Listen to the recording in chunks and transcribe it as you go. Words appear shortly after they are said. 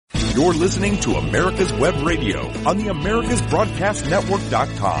You're listening to America's Web Radio on the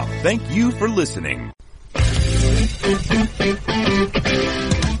AmericasBroadcastNetwork.com. Thank you for listening. For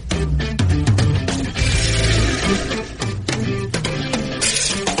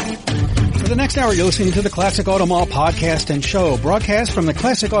the next hour, you're listening to the Classic Auto Mall podcast and show, broadcast from the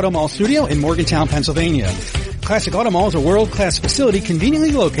Classic Auto Mall studio in Morgantown, Pennsylvania. Classic Auto Mall is a world-class facility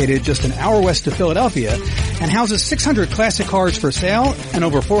conveniently located just an hour west of Philadelphia and houses 600 classic cars for sale and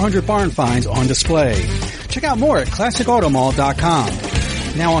over 400 barn finds on display. Check out more at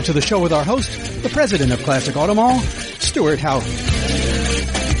ClassicAutoMall.com. Now on to the show with our host, the president of Classic Auto Mall, Stuart Houghton.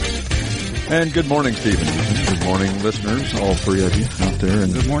 And good morning, Stephen. Good morning, listeners, all three of you out there.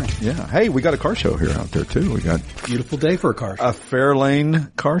 And good morning. Yeah. Hey, we got a car show here out there, too. We got beautiful day for a car show. A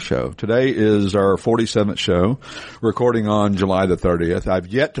Fairlane car show. Today is our 47th show, recording on July the 30th. I've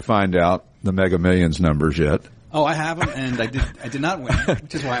yet to find out the Mega Millions numbers yet. Oh, I have them, and I did not win,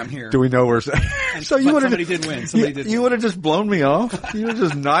 which is why I'm here. Do we know where? So you would have. Somebody did win. You would have just blown me off. You would have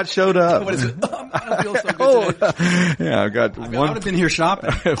just not showed up. What is it? I don't feel so good today. Yeah, I would have been here shopping.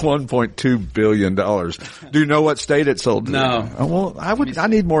 $1.2 billion. Do you know what state it sold to? No. Well, I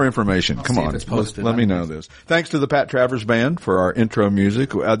need more information. Come on. Let me know this. Thanks to the Pat Travers Band for our intro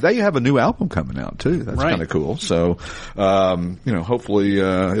music. They have a new album coming out too. That's kind of cool. So, hopefully,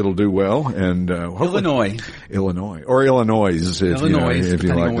 it'll do well. And, Illinois, or Illinois, if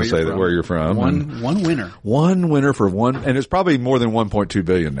you like to say that where you're from. One winner. One winner for one, and it's probably more than 1.2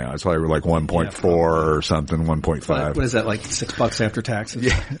 billion now. It's probably like 1.4 or something, 1.5. What is that, like $6 after taxes?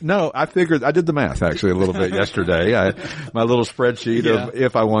 Yeah. No, I did the math actually a little bit yesterday. My little spreadsheet of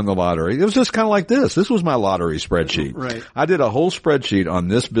if I won the lottery. It was just kind of like this. This was my lottery spreadsheet. Right. I did a whole spreadsheet on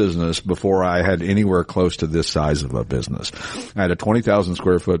this business before I had anywhere close to this size of a business. I had a 20,000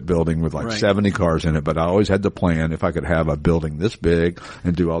 square foot building with 70 cars in it, but I always had the plan if I could have a building this big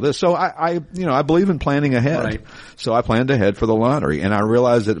and do all this. So I believe in planning ahead. Right. So I planned ahead for the lottery, and I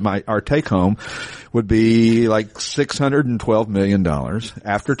realized that our take home would be like $612 million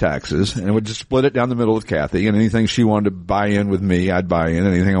after taxes, and would just split it down the middle with Kathy, and anything she wanted to buy in with me, I'd buy in.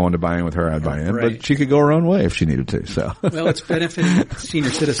 Anything I wanted to buy in with her, I'd buy in. Right. But she could go her own way if she needed to. So well, it's benefiting senior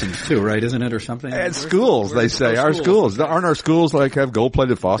citizens too, right? Isn't it, or something? At schools, they say. Our schools. Aren't our schools like have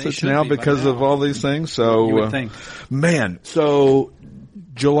gold-plated faucets now because of all these things? So, you would think. Man, so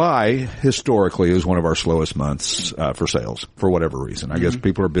July historically is one of our slowest months for sales for whatever reason. I guess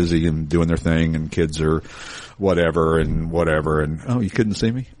people are busy and doing their thing, and kids are whatever. And oh, you couldn't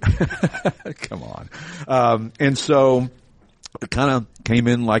see me? Come on. And so it kind of came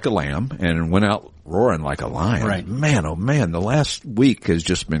in like a lamb and went out roaring like a lion. Right. Man, oh man, the last week has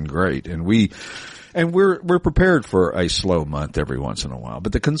just been great, and we're prepared for a slow month every once in a while,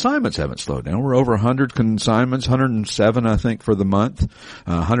 but the consignments haven't slowed down. We're over 100 consignments, 107 I think for the month,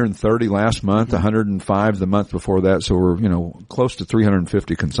 130 last month, 105 the month before that. So we're close to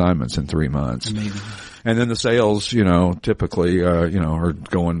 350 consignments in 3 months. Amazing. And then the sales, typically, are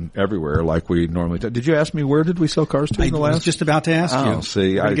going everywhere like we normally do. Did you ask me where did we sell cars to in the last? I was just about to ask you. Oh,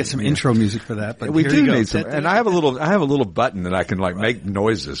 see. I get some intro music for that, but we do need some. And I have a little button that I can make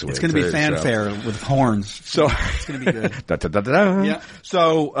noises with. It's going to be fanfare with horns. So it's going to be good. Da, da, da, da, da. Yeah.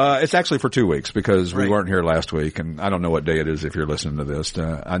 So, it's actually for 2 weeks because we weren't here last week, and I don't know what day it is if you're listening to this.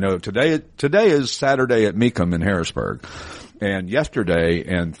 I know today is Saturday at Mecum in Harrisburg. And yesterday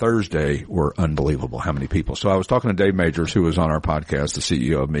and Thursday were unbelievable how many people. So I was talking to Dave Majors, who was on our podcast, the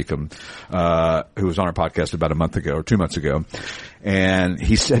CEO of Mecum, who was on our podcast about a month ago or 2 months ago. And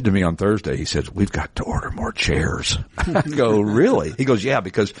he said to me on Thursday, he said, we've got to order more chairs. I go, really? He goes, yeah,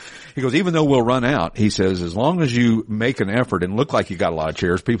 because he goes, even though we'll run out, he says, as long as you make an effort and look like you got a lot of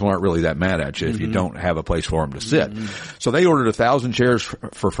chairs, people aren't really that mad at you if you don't have a place for them to sit. So they ordered 1,000 chairs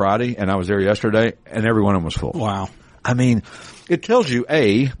for Friday, and I was there yesterday, and every one of them was full. Wow. I mean, it tells you,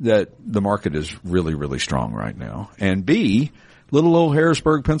 A, that the market is really, really strong right now, and B, little old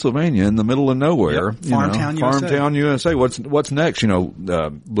Harrisburg, Pennsylvania, in the middle of nowhere. Yep. Farmtown, USA. What's next?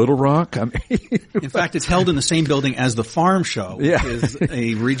 Little Rock. I mean, in fact, it's held in the same building as the Farm Show, which is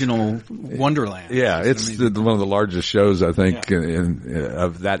a regional wonderland. Yeah, it's one of the largest shows I think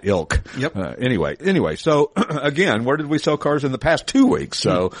of that ilk. Yep. Anyway, so again, where did we sell cars in the past 2 weeks?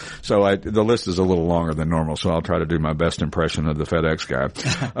 So the list is a little longer than normal. So I'll try to do my best impression of the FedEx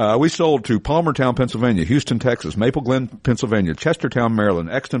guy. We sold to Palmertown, Pennsylvania, Houston, Texas, Maple Glen, Pennsylvania, Chestertown, Maryland,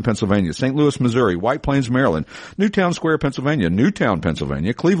 Exton, Pennsylvania, St. Louis, Missouri, White Plains, Maryland, Newtown Square, Pennsylvania, Newtown,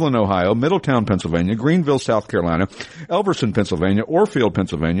 Pennsylvania, Cleveland, Ohio, Middletown, Pennsylvania, Greenville, South Carolina, Elverson, Pennsylvania, Orfield,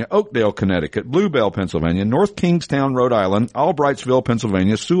 Pennsylvania, Oakdale, Connecticut, Bluebell, Pennsylvania, North Kingstown, Rhode Island, Albrightsville,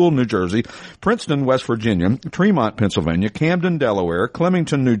 Pennsylvania, Sewell, New Jersey, Princeton, West Virginia, Tremont, Pennsylvania, Camden, Delaware,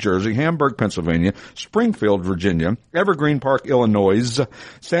 Clemington, New Jersey, Hamburg, Pennsylvania, Springfield, Virginia, Evergreen Park, Illinois,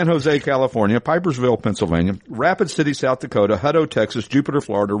 San Jose, California, Pipersville, Pennsylvania, Rapid City, South Dakota, Hutto, Texas, Jupiter,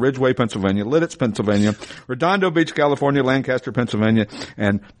 Florida, Ridgeway, Pennsylvania, Lidditz, Pennsylvania, Redondo Beach, California, Lancaster, Pennsylvania,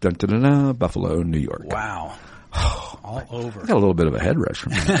 and Buffalo, New York. Wow. All over. I got a little bit of a head rush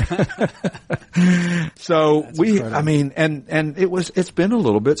from that. So that's incredible. I mean, and it's been a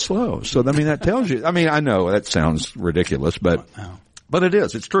little bit slow. So, I mean, that tells you, I mean, I know that sounds ridiculous, but But it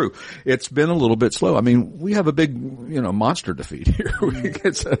is. It's true. It's been a little bit slow. I mean, we have a big, monster to feed here.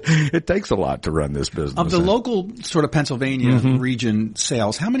 It takes a lot to run this business. Of the local sort of Pennsylvania region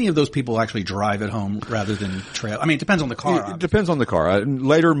sales, how many of those people actually drive at home rather than trail? I mean, it depends on the car. It depends on the car.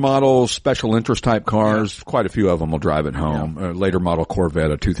 Later model special interest type cars, quite a few of them will drive at home. Later model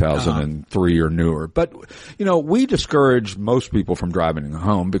Corvette, a 2003 or newer. But, we discourage most people from driving at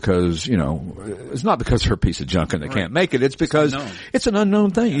home because, it's not because they're a piece of junk and they can't make it. It's because it's an unknown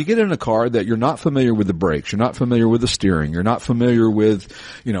thing. You get in a car that you're not familiar with the brakes. You're not familiar with the steering. You're not familiar with,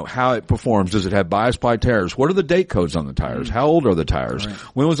 how it performs. Does it have bias ply tires? What are the date codes on the tires? How old are the tires? Right.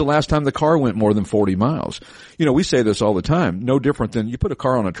 When was the last time the car went more than 40 miles? We say this all the time. No different than you put a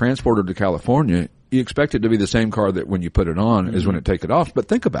car on a transporter to California. You expect it to be the same car that when you put it on is when it take it off. But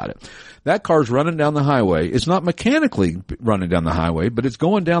think about it. That car's running down the highway. It's not mechanically running down the highway, but it's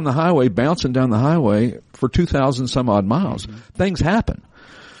going down the highway, bouncing down the highway for 2,000 some odd miles. Things happen.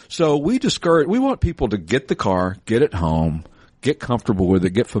 So we want people to get the car, get it home, get comfortable with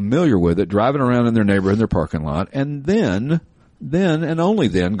it, get familiar with it, driving around in their neighborhood, in their parking lot, and then and only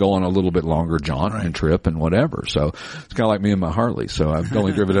then go on a little bit longer jaunt and trip and whatever. So it's kind of like me and my Harley. So I've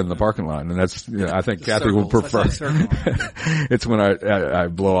only driven it in the parking lot, and that's, I think Kathy would prefer. It's when I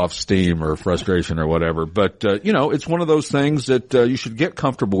blow off steam or frustration or whatever. But, it's one of those things that, you should get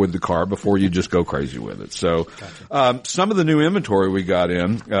comfortable with the car before you just go crazy with it. So, some of the new inventory we got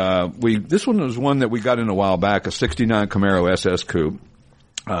in, this one was one that we got in a while back, a 69 Camaro SS Coupe.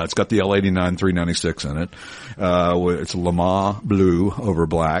 It's got the L89 396 in it. It's Le Mans blue over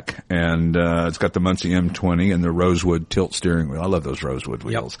black, and it's got the Muncie M20 and the rosewood tilt steering wheel. I love those rosewood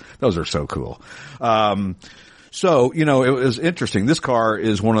wheels. Yep. Those are so cool. So, it was interesting. This car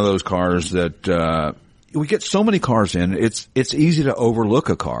is one of those cars that we get so many cars in, it's easy to overlook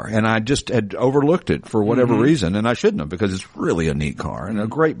a car. And I just had overlooked it for whatever reason, and I shouldn't have, because it's really a neat car and a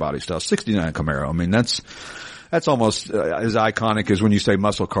great body style. 69 Camaro. I mean, that's almost as iconic as when you say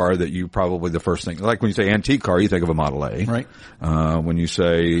muscle car, that you probably the first thing, like when you say antique car, you think of a Model A. Right. When you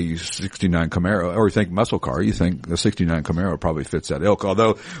say 69 Camaro, or you think muscle car, you think the 69 Camaro probably fits that ilk.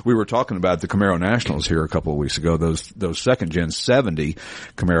 Although we were talking about the Camaro Nationals here a couple of weeks ago, those second gen 70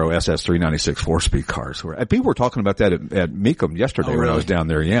 Camaro SS 396 4-speed cars. People were talking about that at Mecum yesterday when I was down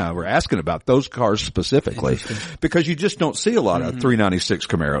there. Yeah. We're asking about those cars specifically because you just don't see a lot of 396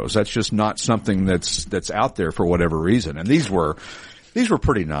 Camaros. That's just not something that's out there for whatever reason. And these were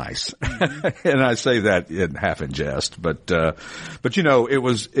pretty nice. And I say that in half in jest, but it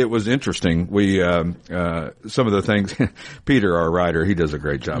was interesting. We, some of the things, Peter, our writer, he does a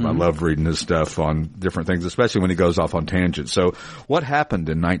great job. I love reading his stuff on different things, especially when he goes off on tangents. So what happened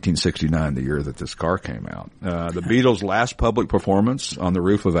in 1969, the year that this car came out? The Beatles' last public performance on the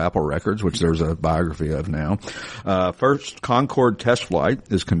roof of Apple Records, which there's a biography of now. First Concorde test flight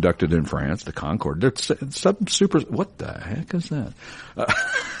is conducted in France. The Concorde, it's some super, what the heck is that?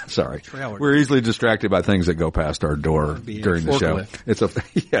 Sorry. We're easily distracted by things that go past our door during the show. It's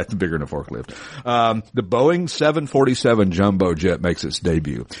bigger than a forklift. The Boeing 747 jumbo jet makes its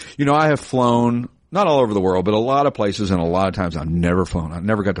debut. I have flown not all over the world, but a lot of places, and a lot of times I've never flown. I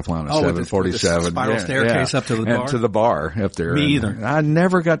never got to fly on a 747. With the spiral staircase up to the bar? And to the bar up there. Me either. I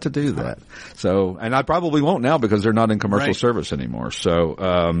never got to do that. So, and I probably won't now because they're not in commercial service anymore. So,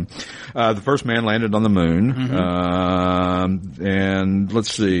 the first man landed on the moon. And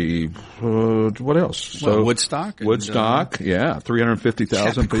let's see, what else? So Woodstock.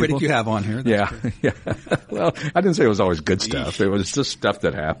 350,000 people. What critic you have on here? Yeah. Well, I didn't say it was always good stuff. It was just stuff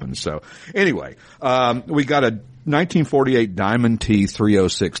that happened. So, anyway. We got a 1948 Diamond T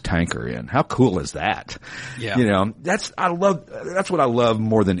 306 tanker in. How cool is that? Yeah. That's what I love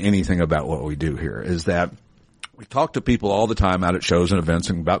more than anything about what we do here is that We talk to people all the time out at shows and events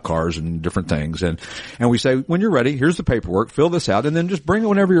and about cars and different things. And we say, when you're ready, here's the paperwork, fill this out, and then just bring it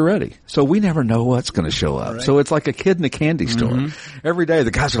whenever you're ready. So we never know what's going to show up. Right. So it's like a kid in a candy store. Every day the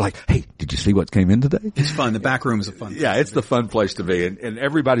guys are like, hey, did you see what came in today? It's fun. The back room is a fun place. Yeah, it's the fun place to be. And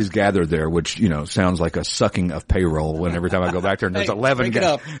everybody's gathered there, which, sounds like a sucking of payroll when every time I go back there and there's 11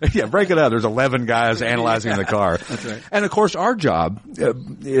 guys. Yeah, break it up. There's 11 guys analyzing the car. That's right. And of course our job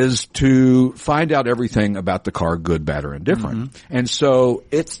is to find out everything about the car, good, bad, or indifferent. And so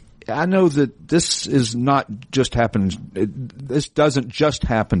I know that this is not just this doesn't just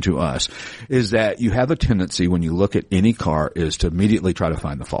happen to us, is that you have a tendency when you look at any car is to immediately try to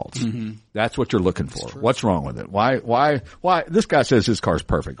find the faults. That's what you're looking for. What's wrong with it? Why this guy says his car's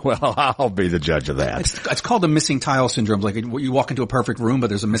perfect. Well, I'll be the judge of that. It's called the missing tile syndrome. Like you walk into a perfect room, but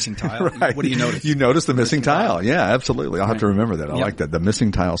there's a missing tile. Right. What do you notice? You notice the missing tile. Yeah, absolutely. I'll have to remember that. I like that. The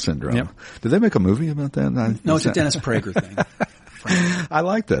missing tile syndrome. Yep. Did they make a movie about that? No, it's a Dennis Prager thing. I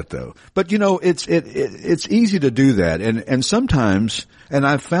like that though. But it's easy to do that. And sometimes, and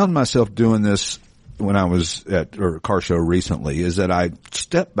I've found myself doing this when I was at a car show recently, is that I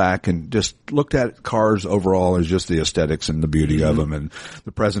stepped back and just looked at cars overall as just the aesthetics and the beauty of them and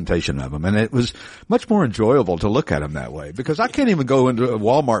the presentation of them. And it was much more enjoyable to look at them that way, because I can't even go into a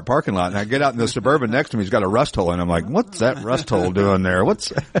Walmart parking lot and I get out in the Suburban next to me, he's got a rust hole, and I'm like, what's that rust hole doing there?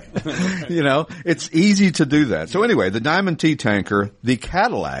 It's easy to do that. So anyway, the Diamond T tanker, the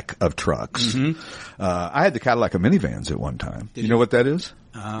Cadillac of trucks. I had the Cadillac of minivans at one time. You know what that is?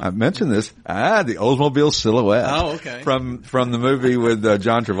 I've mentioned this. The Oldsmobile Silhouette. Oh, okay. From the movie with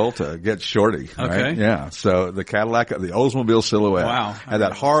John Travolta, Get Shorty. Right? Okay. Yeah. So the Cadillac, the Oldsmobile Silhouette. Wow. Had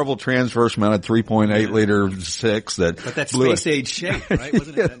that horrible transverse mounted 3.8 liter six that But that blew space age shape, right?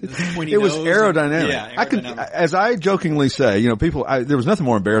 Wasn't it? It was aerodynamic. Aerodynamic. As I jokingly say, people, there was nothing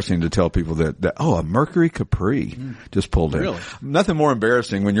more embarrassing to tell people that a Mercury Capri just pulled in. Really? Nothing more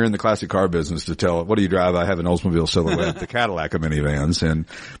embarrassing when you're in the classic car business to tell, what do you drive? I have an Oldsmobile Silhouette, the Cadillac of minivans,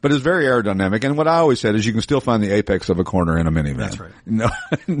 but it's very aerodynamic. And what I always said is you can still find the apex of a corner in a minivan. That's right.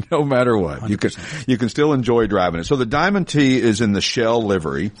 No matter what. 100%. You can still enjoy driving it. So the Diamond T is in the Shell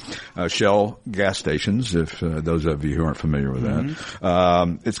livery, Shell gas stations, if those of you who aren't familiar with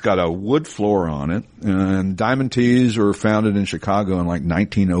that. It's got a wood floor on it, and Diamond T's were founded in Chicago in like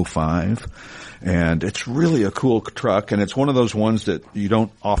 1905. And it's really a cool truck, and it's one of those ones that you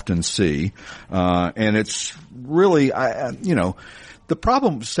don't often see. And it's really, the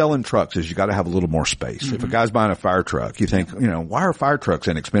problem with selling trucks is you got to have a little more space. If a guy's buying a fire truck, you think, why are fire trucks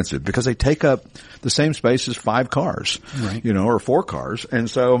inexpensive? Because they take up the same space as 5 cars, right. Or 4 cars. And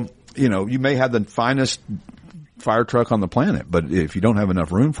so, you may have the finest fire truck on the planet, but if you don't have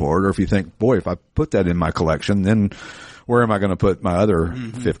enough room for it, or if you think, boy, if I put that in my collection, then where am I going to put my other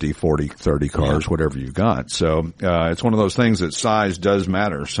 50, 40, 30 cars, whatever you've got? So, it's one of those things that size does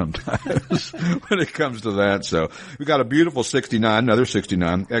matter sometimes when it comes to that. So we got a beautiful another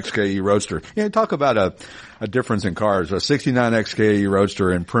 69 XKE Roadster. Talk about a difference in cars. A 69 XKE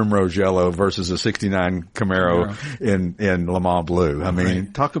Roadster in Primrose Yellow versus a 69 Camaro in Le Mans Blue. I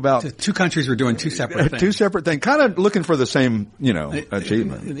mean, talk about two countries were doing two separate things. Two separate things, kind of looking for the same,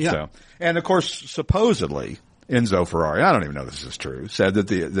 achievement. Yeah. So, and of course, supposedly, Enzo Ferrari, I don't even know if this is true, said that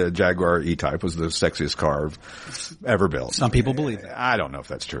the Jaguar E-Type was the sexiest car ever built. Some people believe that. I don't know if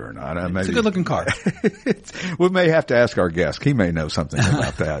that's true or not. It's a good-looking car. We may have to ask our guest. He may know something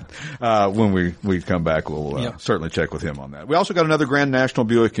about that. When we come back, we'll certainly check with him on that. We also got another Grand National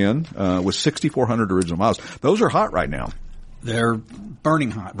Buick in with 6,400 original miles. Those are hot right now. They're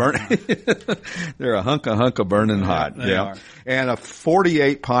burning hot. They're a hunk of burning hot. They are. And a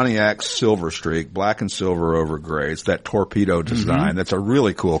 48 Pontiac Silver Streak, black and silver over gray. It's that torpedo design. That's a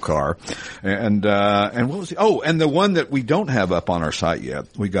really cool car. And what was and the one that we don't have up on our site yet,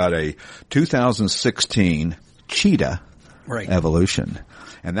 we got a 2016 Cheetah Evolution.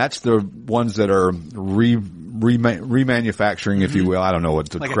 And that's the ones that are remanufacturing, if you will. I don't know what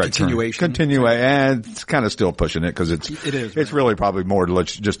the correct term. And it's kind of still pushing it because it's really probably more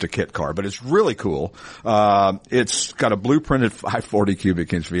just a kit car, but it's really cool. It's got a blueprinted 540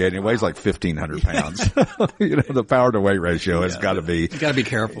 cubic inch V8 and it weighs like 1,500 pounds. The power to weight ratio has got to be. You got to be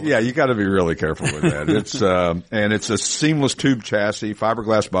careful. Yeah, you got to be really careful with that. It's, and it's a seamless tube chassis,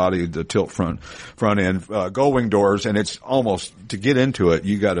 fiberglass body, the tilt front end, gull wing doors, and it's almost, to get into it,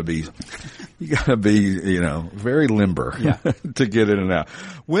 you got to be, very limber to get in and out.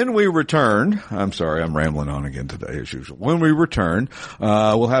 When we return, I'm sorry, I'm rambling on again today as usual. When we return,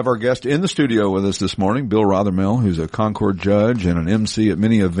 we'll have our guest in the studio with us this morning, Bill Rothermel, who's a Concord judge and an MC at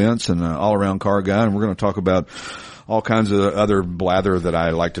many events and an all-around car guy. And we're going to talk about all kinds of other blather that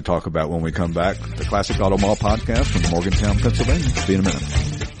I like to talk about when we come back. The Classic Auto Mall podcast from Morgantown, Pennsylvania. See you in a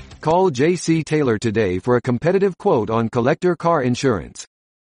minute. Call J.C. Taylor today for a competitive quote on collector car insurance.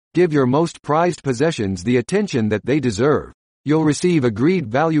 Give your most prized possessions the attention that they deserve. You'll receive agreed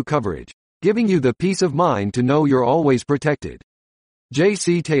value coverage, giving you the peace of mind to know you're always protected.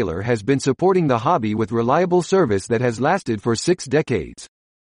 J.C. Taylor has been supporting the hobby with reliable service that has lasted for 6 decades.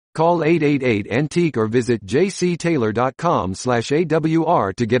 Call 888-ANTIQUE or visit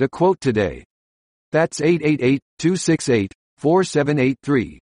jctaylor.com/AWR to get a quote today. That's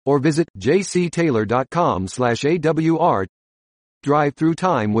 888-268-4783 or visit jctaylor.com/AWR. Drive through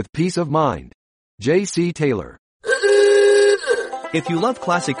time with peace of mind. J.C. Taylor. If you love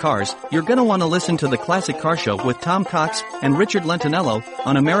classic cars, you're going to want to listen to the Classic Car Show with Tom Cox and Richard Lentinello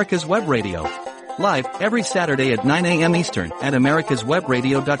on America's Web Radio. Live every Saturday at 9 a.m. Eastern at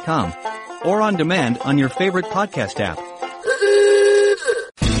americaswebradio.com or on demand on your favorite podcast app.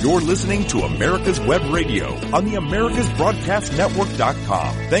 You're listening to America's Web Radio on the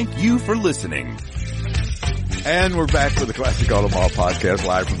AmericasBroadcastNetwork.com. Thank you for listening. And we're back with the Classic Auto Mall podcast,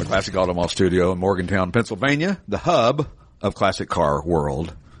 live from the Classic Auto Mall studio in Morgantown, Pennsylvania, the hub of classic car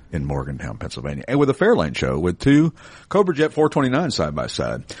world in Morgantown, Pennsylvania, and with a Fairlane show with 2 Cobra Jet 429 side by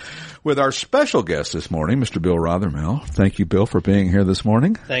side. With our special guest this morning, Mr. Bill Rothermel. Thank you, Bill, for being here this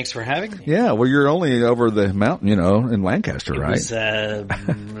morning. Thanks for having me. Yeah, well, you're only over the mountain, in Lancaster, right? It was a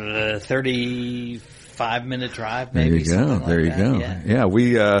 35-minute drive, maybe. There you go. Yeah,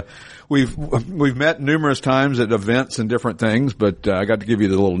 we've met numerous times at events and different things, but I got to give you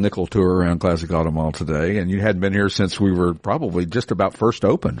the little nickel tour around Classic Auto Mall today, and you hadn't been here since we were probably just about first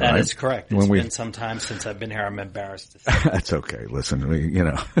opened, right? That is correct. It's been some time since I've been here. I'm embarrassed to say. That's okay. Listen,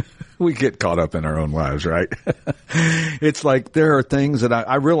 we get caught up in our own lives, right? It's like there are things that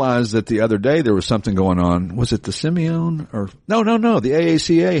I realized that the other day there was something going on. Was it the Simeon or no? The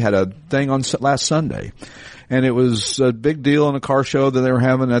AACA had a thing on last Sunday. And it was a big deal in a car show that they were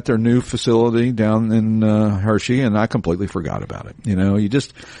having at their new facility down in Hershey, and I completely forgot about it.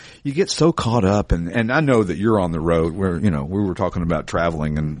 You get so caught up, and I know that you're on the road where, we were talking about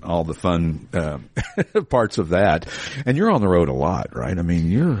traveling and all the fun parts of that, and you're on the road a lot, right? I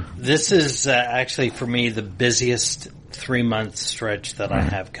mean, This is actually for me the busiest 3-month stretch that I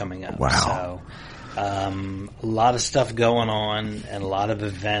have coming up. Wow. So a lot of stuff going on and a lot of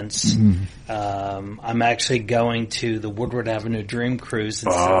events. I'm actually going to the Woodward Avenue Dream Cruise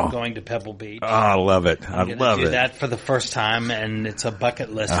instead of going to Pebble Beach. Oh, I love it. I'm going to do that for the first time, and it's a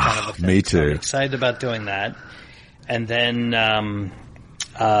bucket list kind of a thing. Me too. So I'm excited about doing that. And then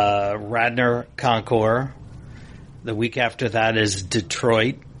Radnor Concours. The week after that is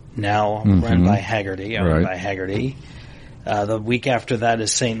Detroit, now run by Haggerty, owned by Haggerty. The week after that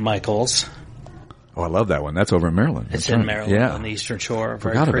is St. Michael's. Oh, I love that one. That's over in Maryland. It's in Maryland on the Eastern Shore.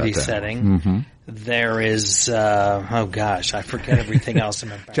 Very pretty setting. There is, I forget everything else.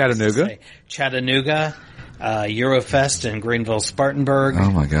 Chattanooga, Eurofest in Greenville, Spartanburg.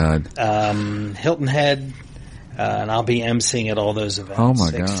 Oh my God. Hilton Head, and I'll be emceeing at all those events. Oh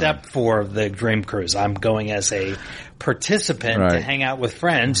my God. Except for the Dream Cruise. I'm going as a participant to hang out with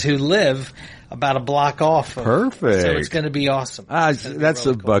friends who live about a block off. Perfect. So it's going to be awesome. That's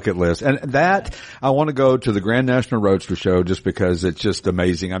a bucket list. And that, I want to go to the Grand National Roadster Show just because it's just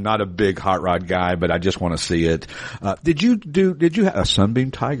amazing. I'm not a big hot rod guy, but I just want to see it. Did you have a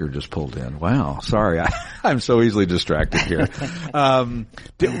Sunbeam Tiger just pulled in? Wow. Sorry. I'm so easily distracted here.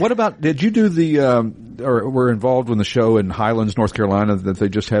 Did you do or were involved in the show in Highlands, North Carolina that they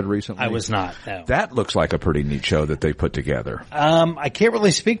just had recently? I was not, no. That looks like a pretty neat show that they put together. I can't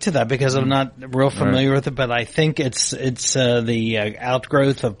really speak to that because I'm not real familiar with it, but I think it's the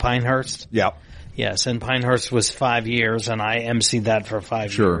outgrowth of Pinehurst. Yeah. Yes, and Pinehurst was 5 years, and I emceed that for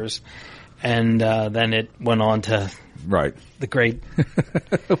 5 years. And then it went on to the great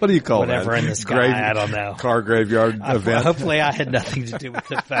what do you call whatever that? In the sky, I don't know. Car graveyard event. Hopefully I had nothing to do with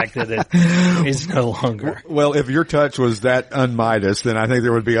the fact that it is no longer. Well, if your touch was that un-Midas, then I think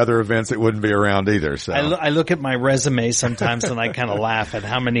there would be other events that wouldn't be around either. So I look at my resume sometimes and I kind of laugh at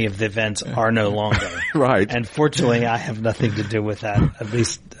how many of the events are no longer. Right. And fortunately I have nothing to do with that. At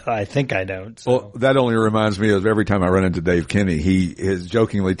least I think I don't. So. Well, that only reminds me of every time I run into Dave Kinney, he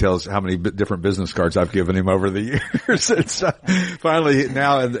jokingly tells how many different business cards I've given him over the years. It's, finally,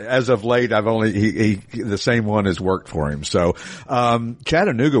 now, as of late, I've only, the same one has worked for him. So,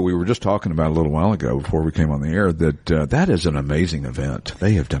 Chattanooga, we were just talking about a little while ago before we came on the air that is an amazing event.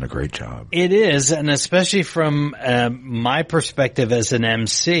 They have done a great job. It is, and especially from my perspective as an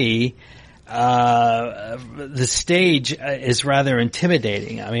MC, the stage is rather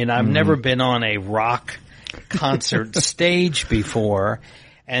intimidating. I mean, I've never been on a rock concert stage before.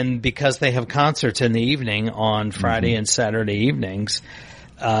 And because they have concerts in the evening on Friday and Saturday evenings,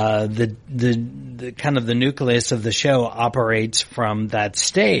 the kind of the nucleus of the show operates from that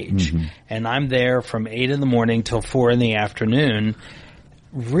stage. And I'm there from 8 in the morning till 4 in the afternoon,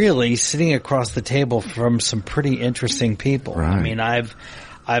 really sitting across the table from some pretty interesting people. Right. I mean, I've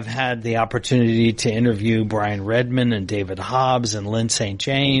had the opportunity to interview Brian Redman and David Hobbs and Lynn St.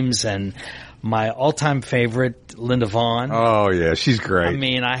 James and my all-time favorite, Linda Vaughn. Oh, yeah, she's great. I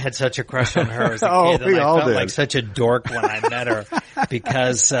mean, I had such a crush on her as a Oh, kid, and we I all felt did. like such a dork when I met her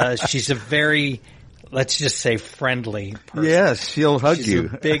because she's a very, let's just say, friendly person. Yes, she'll hug She's you.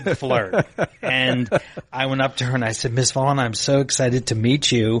 a big flirt. And I went up to her and I said, Miss Vaughn, I'm so excited to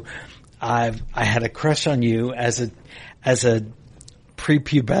meet you. I had a crush on you as a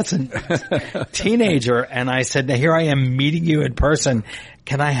prepubescent teenager, and I said, now here I am meeting you in person.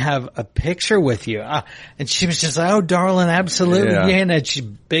 Can I have a picture with you? And she was just, oh, darling, absolutely. Yeah. And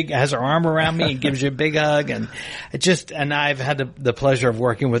she has her arm around me and gives you a big hug. And and I've had the pleasure of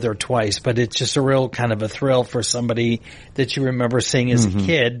working with her twice, but it's just a real kind of a thrill for somebody that you remember seeing as a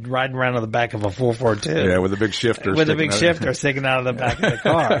kid riding around on the back of a 442. Yeah, with a big shifter. With a big shifter sticking out of the back of the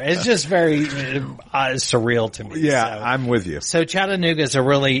car. It's just very surreal to me. Yeah, So, I'm with you. so Chattanooga is a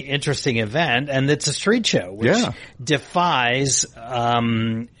really interesting event, and it's a street show, which defies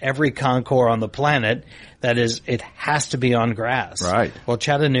every concours on the planet. That is, it has to be on grass. Right. Well,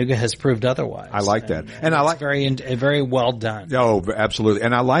 Chattanooga has proved otherwise. I like that. And I it's like very well done. Oh, absolutely.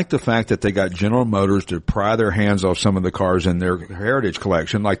 And I like the fact that they got General Motors to pry their hands off some of the cars in their heritage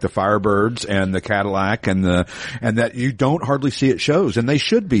collection, like the Firebirds and the Cadillac and that you don't hardly see at shows, and they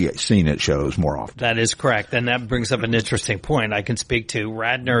should be seen at shows more often. That is correct. And that brings up an interesting point I can speak to.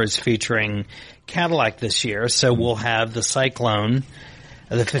 Radnor is featuring Cadillac this year, so we'll have the Cyclone,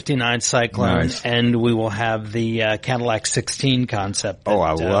 the 59 Cyclone, Nice. and we will have the Cadillac 16 concept that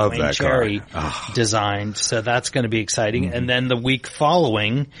I love Wayne that Cherry car. designed. So that's going to be exciting. And then the week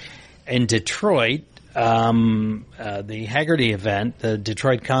following in Detroit, the Hagerty event, the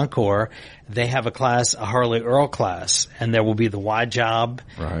Detroit Concours, they have a Harley Earl class, and there will be the Y-Job,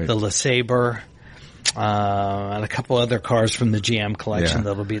 Right. the LeSabre, and a couple other cars from the GM collection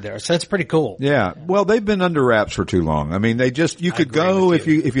that'll be there. So that's pretty cool. Yeah. Well, they've been under wraps for too long. I mean, you could go if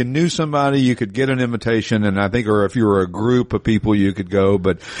you knew somebody, you could get an invitation, and I think, or if you were a group of people, you could go,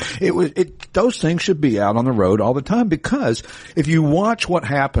 but those things should be out on the road all the time, because if you watch what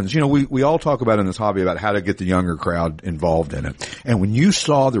happens, we all talk about in this hobby about how to get the younger crowd involved in it. And when you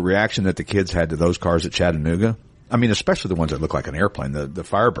saw the reaction that the kids had to those cars at Chattanooga, I mean, especially the ones that look like an airplane, the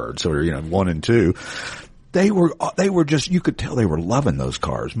Firebirds, or 1 and 2. They were just, you could tell they were loving those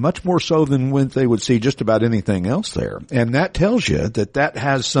cars, much more so than when they would see just about anything else there. And that tells you that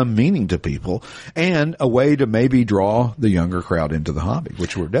has some meaning to people and a way to maybe draw the younger crowd into the hobby,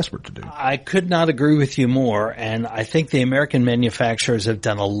 which we're desperate to do. I could not agree with you more, and I think the American manufacturers have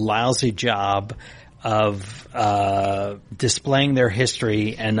done a lousy job of displaying their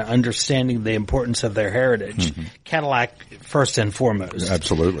history and understanding the importance of their heritage. Cadillac first and foremost.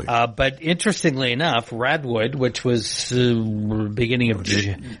 Absolutely. But interestingly enough, Radwood, which was beginning of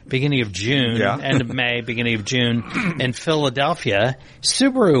June, end of May, beginning of June, in Philadelphia,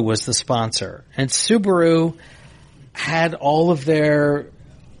 Subaru was the sponsor. And Subaru had all of their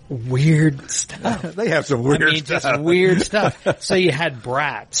weird stuff. They have some weird stuff. Just weird stuff. So you had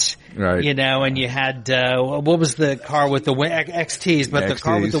Bratz, right? And you had what was the car with the XTs, but the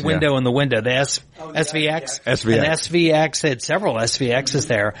car with the window in the window, the SVX. SVX. And SVX, they had several SVXs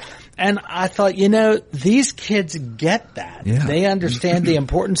there. And I thought, these kids get that. Yeah. They understand the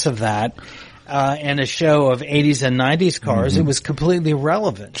importance of that. In a show of 80s and 90s cars, it was completely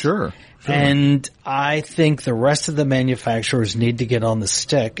relevant. Sure. And I think the rest of the manufacturers need to get on the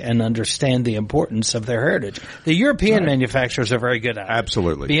stick and understand the importance of their heritage. The European manufacturers are very good at it.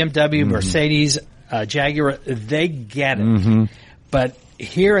 Absolutely. BMW, Mercedes, Jaguar, they get it. But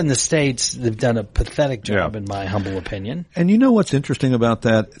here in the States, they've done a pathetic job, in my humble opinion. And you know what's interesting about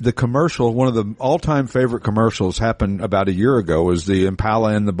that? The commercial, one of the all-time favorite commercials, happened about a year ago, was the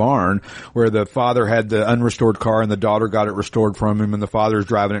Impala in the barn, where the father had the unrestored car and the daughter got it restored from him, and the father's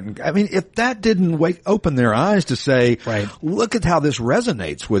driving it. And, I mean, if that didn't open their eyes to say, look at how this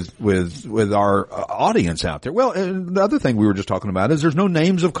resonates with our audience out there. Well, the other thing we were just talking about is there's no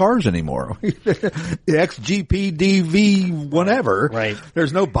names of cars anymore. XGP, DV, whatever. Right.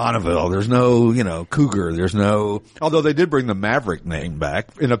 There's no Bonneville. There's no, Cougar. There's no, although they did bring the Maverick name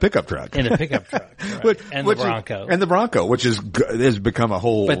back in a pickup truck. Right. The Bronco. And the Bronco, which has become a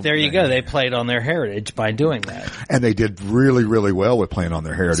whole. But there you go. They played on their heritage by doing that. And they did really, really well with playing on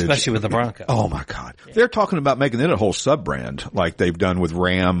their heritage. Especially with the Bronco. Oh my God. Yeah. They're talking about making it a whole sub-brand like they've done with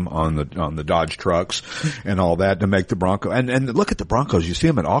Ram on the Dodge trucks and all that to make the Bronco. And look at the Broncos. You see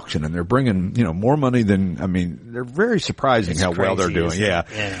them at auction and they're bringing, more money than, they're very surprising how well they're doing. Yeah.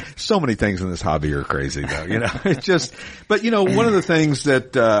 So many things in this hobby are crazy though, It's just, but one of the things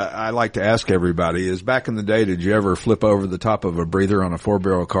that, I like to ask everybody is back in the day, did you ever flip over the top of a breather on a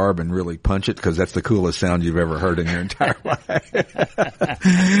 4-barrel carb and really punch it? Cause that's the coolest sound you've ever heard in your entire life.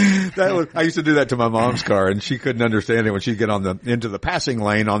 I used to do that to my mom's car and she couldn't understand it when she'd get into the passing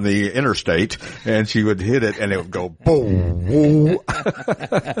lane on the interstate and she would hit it and it would go boom.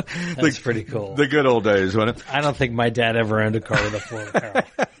 That's pretty cool. The good old days, wasn't it? I don't think my dad ever owned a car with a 4-barrel.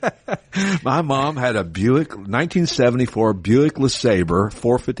 My mom had a 1974 Buick LeSabre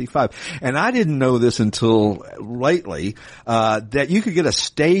 455. And I didn't know this until lately, that you could get a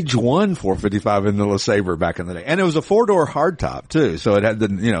stage 1 455 in the LeSabre back in the day. And it was a 4-door hardtop too. So it had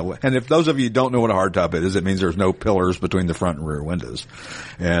the, and if those of you don't know what a hardtop is, it means there's no pillars between the front and rear windows.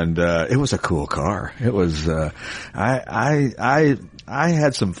 And, it was a cool car. It was, I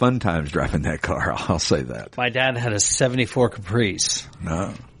had some fun times driving that car. I'll say that. My dad had a 74 Caprice.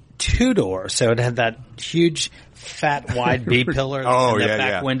 No. 2-door, so it had that huge, fat, wide B-pillar in the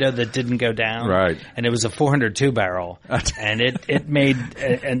back window that didn't go down. Right. And it was a 402 barrel. And it made,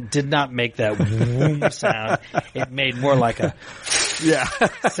 and did not make that whoom sound. It made more like a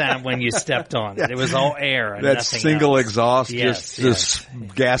sound when you stepped on it. It was all air and that nothing single else. Exhaust, just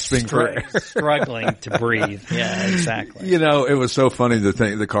gasping for air. Struggling to breathe. Yeah, exactly. It was so funny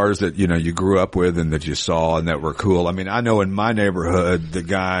the cars that, you grew up with and that you saw and that were cool. I mean, I know in my neighborhood, the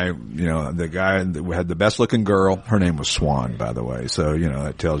guy that had the best looking girl, her name was Swan, by the way. So,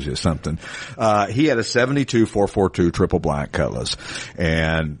 that tells you something. He had a 72 442 triple black Cutlass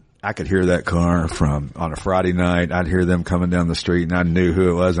and I could hear that car on a Friday night. I'd hear them coming down the street and I knew who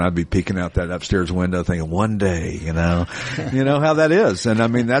it was and I'd be peeking out that upstairs window thinking one day, you know how that is. And I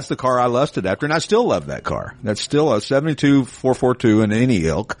mean, that's the car I lusted after and I still love that car. That's still a 72 442 in any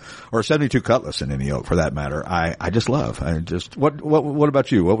ilk or 72 Cutlass in any ilk for that matter. I just love. What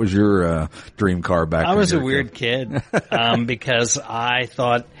about you? What was your, dream car back then? I was a weird kid, because I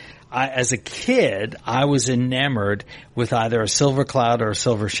thought, as a kid, I was enamored with either a Silver Cloud or a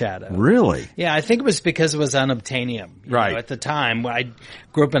Silver Shadow. Really? Yeah, I think it was because it was unobtainium. Right. At the time, I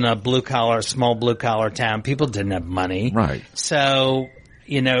grew up in a small blue-collar town. People didn't have money. Right. So,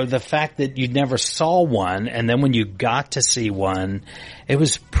 the fact that you never saw one, and then when you got to see one, it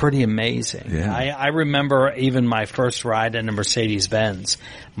was pretty amazing. Yeah. I remember even my first ride in a Mercedes-Benz.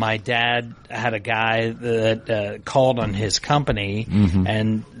 My dad had a guy that called on his company,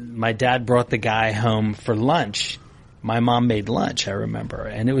 and my dad brought the guy home for lunch. My mom made lunch, I remember.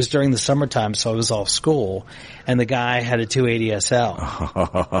 And it was during the summertime, so I was off school. And the guy had a 280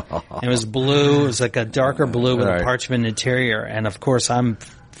 SL. It was blue. It was like a darker blue with a parchment interior. And, of course, I'm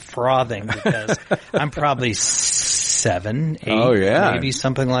frothing because I'm probably 7, 8, maybe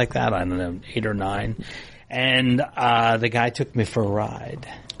something like that. I don't know, 8 or 9. And the guy took me for a ride.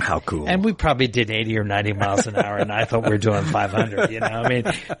 How cool. And we probably did 80 or 90 miles an hour, and I thought we were doing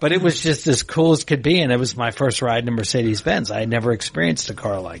 500, But it was just as cool as could be, and it was my first ride in a Mercedes-Benz. I had never experienced a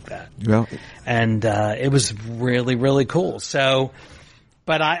car like that. Yeah. And it was really, really cool. So,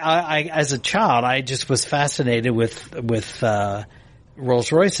 but I as a child, I just was fascinated with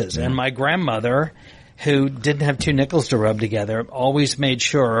Rolls Royces. And my grandmother, who didn't have 2 nickels to rub together, always made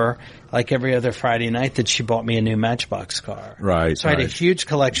sure, like every other Friday night, that she bought me a new Matchbox car. Right. So I had a huge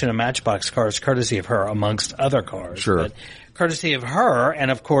collection of Matchbox cars, courtesy of her, amongst other cars. Sure. But courtesy of her,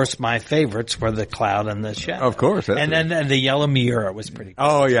 and of course my favorites were the Cloud and the Shadow. Of course. And then the yellow Miura was pretty cool.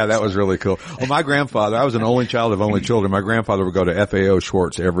 Oh yeah, that was really cool. Well, my grandfather, I was an only child of only children. My grandfather would go to FAO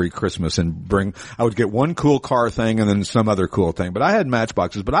Schwartz every Christmas and I would get one cool car thing and then some other cool thing. But I had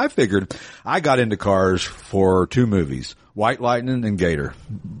Matchboxes, but I figured I got into cars for 2 movies. White Lightning and Gator.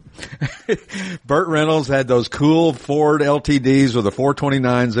 Burt Reynolds had those cool Ford LTDs with the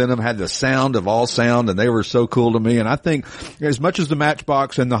 429s in them, had the sound of all sound, and they were so cool to me. And I think as much as the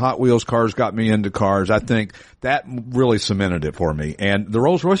Matchbox and the Hot Wheels cars got me into cars, I think that really cemented it for me. And the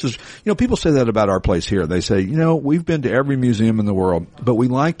Rolls Royces, people say that about our place here. They say, we've been to every museum in the world, but we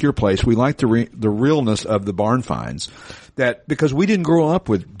like your place. We like the realness of the barn finds. that because we didn't grow up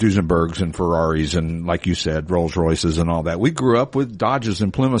with Duesenbergs and Ferraris and, like you said, Rolls Royces and all that. We grew up with Dodges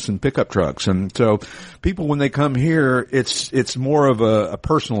and Plymouths and pickup trucks. And so people, when they come here, it's more of a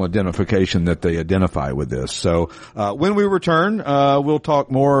personal identification that they identify with this. So, when we return, we'll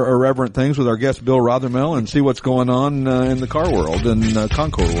talk more irreverent things with our guest Bill Rothermel and see what's going on in the car world and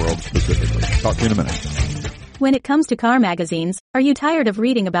Concord world specifically. Talk to you in a minute. When it comes to car magazines, are you tired of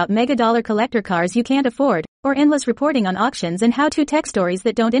reading about mega-dollar collector cars you can't afford, or endless reporting on auctions and how-to tech stories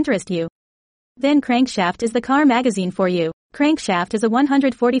that don't interest you? Then Crankshaft is the car magazine for you. Crankshaft is a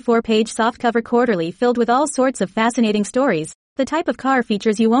 144-page softcover quarterly filled with all sorts of fascinating stories, the type of car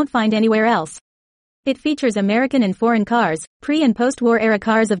features you won't find anywhere else. It features American and foreign cars, pre- and post-war era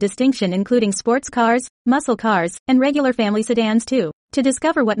cars of distinction including sports cars, muscle cars, and regular family sedans too. To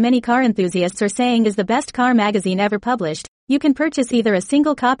discover what many car enthusiasts are saying is the best car magazine ever published, you can purchase either a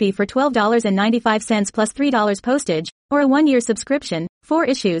single copy for $12.95 plus $3 postage, or a 1-year subscription, 4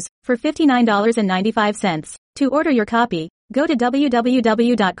 issues, for $59.95. To order your copy, go to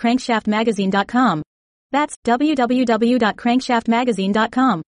www.crankshaftmagazine.com. That's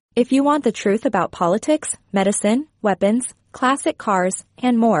www.crankshaftmagazine.com. If you want the truth about politics, medicine, weapons, classic cars,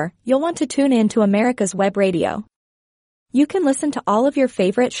 and more, you'll want to tune in to America's Web Radio. You can listen to all of your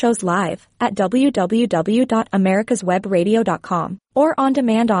favorite shows live at www.americaswebradio.com or on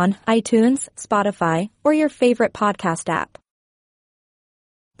demand on iTunes, Spotify, or your favorite podcast app.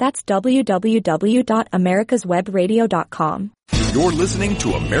 That's www.americaswebradio.com. You're listening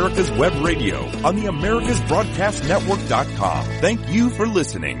to America's Web Radio on the AmericasBroadcastNetwork.com. Thank you for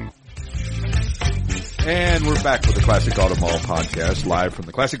listening. And we're back with the Classic Auto Mall podcast, live from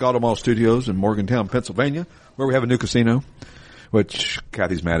the Classic Auto Mall studios in Morgantown, Pennsylvania, where we have a new casino, which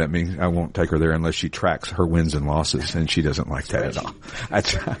Kathy's mad at me. I won't take her there unless she tracks her wins and losses, and she doesn't like that at all. I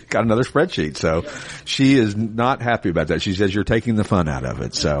got another spreadsheet, so she is not happy about that. She says, you're taking the fun out of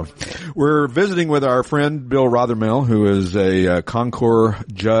it. So we're visiting with our friend Bill Rothermel, who is a Concours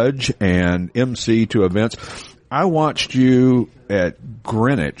judge and MC to events. I watched you at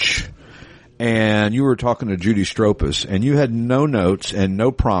Greenwich, and you were talking to Judy Stropus, and you had no notes and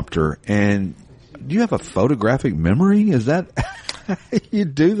no prompter, and do you have a photographic memory? Is that you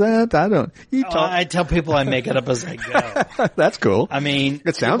do that? I don't. I tell people I make it up as I go. That's cool. I mean,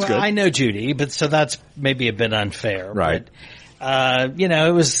 it sounds good. I know Judy, but so that's maybe a bit unfair, right? But,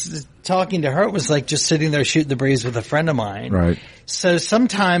 it was talking to her. It was like just sitting there shooting the breeze with a friend of mine, right? So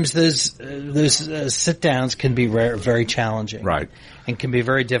sometimes those sit downs can be very challenging, right? And can be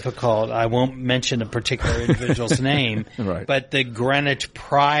very difficult. I won't mention a particular individual's name, right? But the Greenwich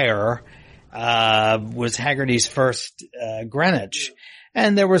prior was Haggerty's first Greenwich,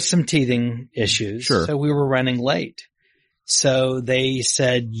 and there was some teething issues. Sure. So we were running late. So they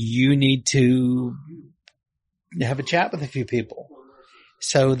said, you need to have a chat with a few people.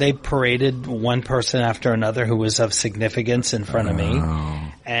 So they paraded one person after another who was of significance in front of me.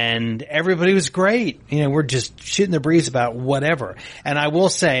 And everybody was great. We're just shooting the breeze about whatever. And I will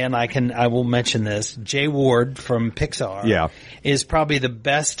say, and I will mention this, Jay Ward from Pixar is probably the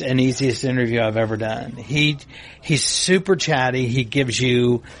best and easiest interview I've ever done. He's super chatty. He gives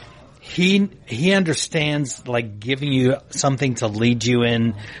you, he understands like giving you something to lead you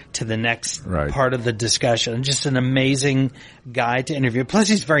in to the next part of the discussion. Just an amazing guy to interview. Plus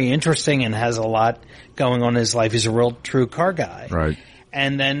he's very interesting and has a lot going on in his life. He's a real true car guy. Right.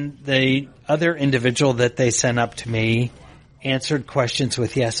 And then the other individual that they sent up to me answered questions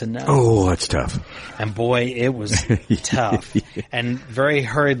with yes and no. Oh, that's tough. And boy, it was tough. And very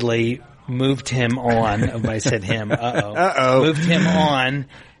hurriedly moved him on. I said him. Moved him on.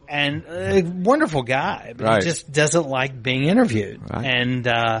 And a wonderful guy, but he just doesn't like being interviewed. Right. And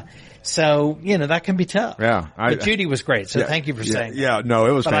so, that can be tough. Yeah. But Judy was great, so thank you for saying that. Yeah, no,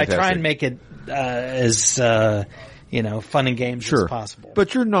 it was fantastic. But I try and make it as fun and games as possible.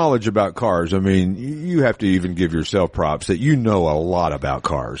 But your knowledge about cars, I mean, you have to even give yourself props that you know a lot about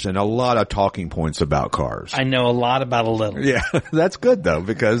cars and a lot of talking points about cars. I know a lot about a little. Yeah, that's good though,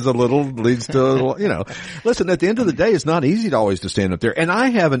 because the little leads to, listen, at the end of the day, it's not easy to always to stand up there. And I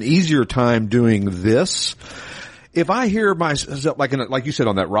have an easier time doing this. If I hear myself, like you said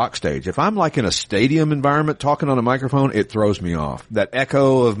on that rock stage, if I'm like in a stadium environment talking on a microphone, it throws me off. That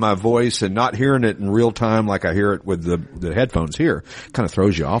echo of my voice and not hearing it in real time like I hear it with the headphones here kind of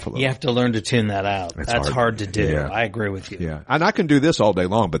throws you off a little. You have to learn to tune that out. That's hard to do. Yeah. I agree with you. Yeah. And I can do this all day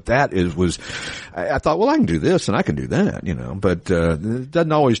long, but I thought, well, I can do this and I can do that, but it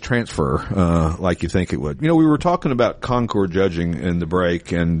doesn't always transfer like you think it would. We were talking about Concours judging in the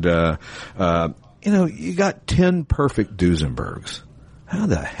break, and you got 10 perfect Duesenbergs. How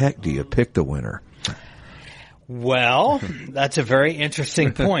the heck do you pick the winner? Well, that's a very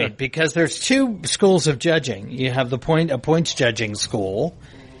interesting point because there's two schools of judging. You have a points judging school,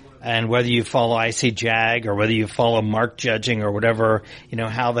 and whether you follow IC-JAG or whether you follow mark judging or whatever,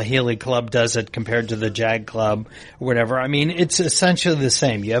 how the Healy Club does it compared to the JAG Club or whatever. I mean, it's essentially the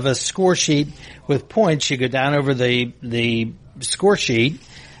same. You have a score sheet with points. You go down over the score sheet,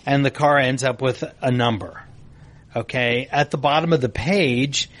 and the car ends up with a number. Okay? At the bottom of the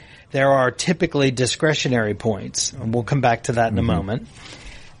page, there are typically discretionary points, and we'll come back to that in a moment.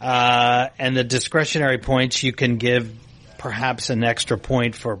 And the discretionary points you can give perhaps an extra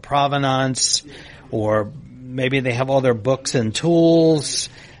point for provenance, or maybe they have all their books and tools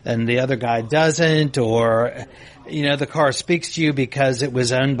and the other guy doesn't, or the car speaks to you because it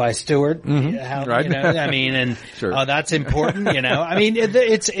was owned by Stewart. Right. Sure. That's important. I mean,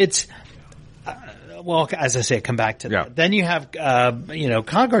 it's well, as I say, come back to that. Then you have,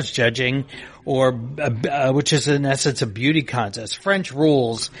 Concours judging, or which is in essence a beauty contest. French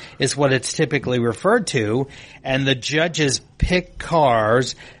rules is what it's typically referred to, and the judges pick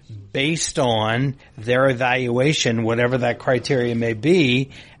cars based on their evaluation, whatever that criteria may be,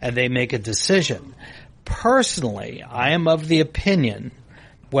 and they make a decision. Personally, I am of the opinion,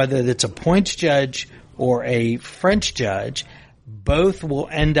 whether it's a points judge or a French judge, both will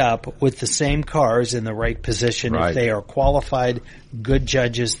end up with the same cars in the right position if they are qualified, good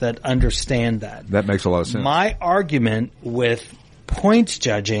judges that understand that. That makes a lot of sense. My argument with points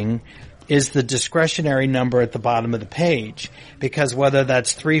judging is the discretionary number at the bottom of the page, because whether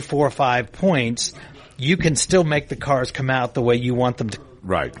that's 3, 4, 5 points, you can still make the cars come out the way you want them to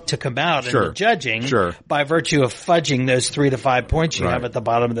come out in the judging by virtue of fudging those 3 to 5 points you have at the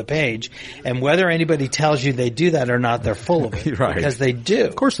bottom of the page. And whether anybody tells you they do that or not, they're full of it. Because they do.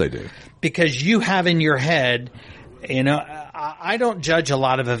 Of course they do. Because you have in your head, I don't judge a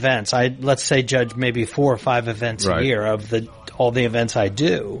lot of events. Let's say judge maybe 4 or 5 events a year of all the events I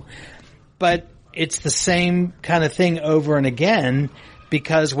do. But it's the same kind of thing over and again,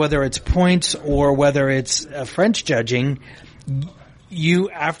 because whether it's points or whether it's French judging,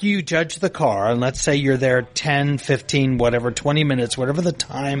 after you judge the car, and let's say you're there 10, 15, whatever, 20 minutes, whatever the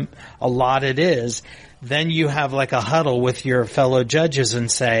time allotted is, then you have like a huddle with your fellow judges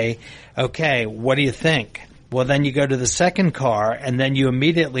and say, okay, what do you think? Well, then you go to the second car, and then you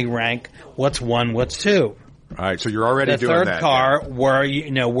immediately rank what's 1, what's 2. All right, so you're already doing that. The third car, where are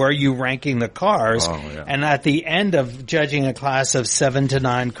you ranking the cars? And at the end of judging a class of 7 to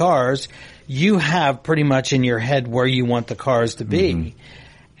 9 cars, you have pretty much in your head where you want the cars to be.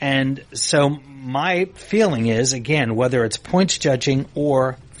 And so my feeling is, again, whether it's points judging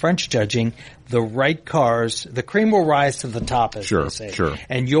or French judging, the right cars, the cream will rise to the top, as they say.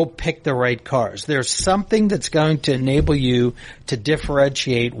 And you'll pick the right cars. There's something that's going to enable you to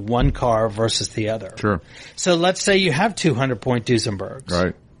differentiate one car versus the other. So let's say you have 200-point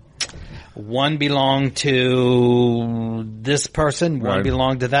Duesenbergs. One belonged to this person, one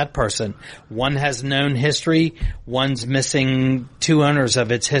belonged to that person. One has known history, one's missing 2 owners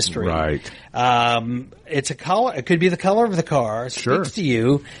of its history. It's a color, it could be the color of the car. It speaks to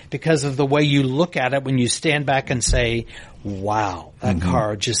you because of the way you look at it when you stand back and say, wow, that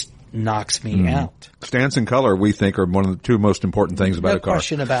car just knocks me out. Stance and color, we think, are one of the 2 most important things about a car. No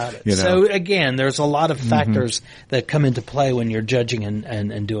question about it. So again, there's a lot of factors that come into play when you're judging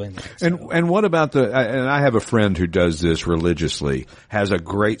and doing that. So. And what about and I have a friend who does this religiously, has a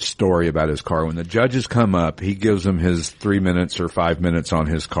great story about his car. When the judges come up, he gives them his 3 minutes or 5 minutes on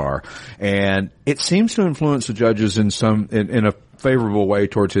his car. And it seems to influence the judges in a favorable way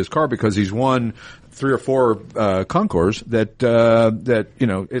towards his car, because he's won 3 or 4 concours that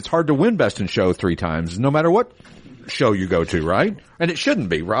it's hard to win Best in Show 3 times, no matter what show you go to, right? And it shouldn't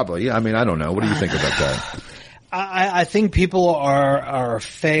be, probably. I mean, I don't know. What do you think about that? I think people are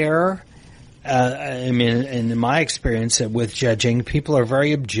fair. I mean, in my experience with judging, people are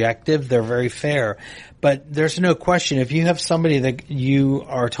very objective. They're very fair. But there's no question, if you have somebody that you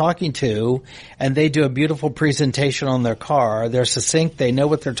are talking to and they do a beautiful presentation on their car, they're succinct, they know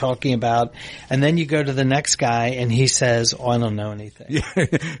what they're talking about, and then you go to the next guy and he says, "Oh, I don't know anything."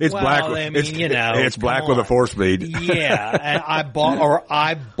 It's black. I mean, it's black with a 4-speed. And I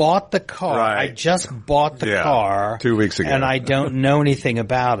bought the car. I just bought the car 2 weeks ago, and I don't know anything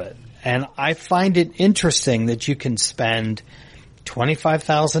about it. And I find it interesting that you can spend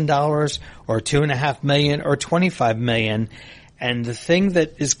 $25,000 or $2.5 million or $25 million. And the thing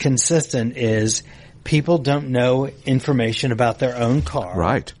that is consistent is people don't know information about their own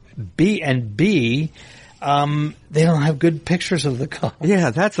car. B, they don't have good pictures of the car. Yeah,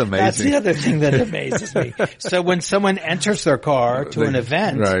 that's amazing. That's the other thing that amazes me. So when someone enters their car to an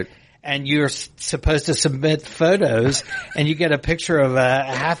event and you're supposed to submit photos, and you get a picture of a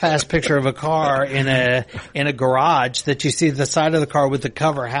half-assed picture of a car in a garage that you see the side of the car with the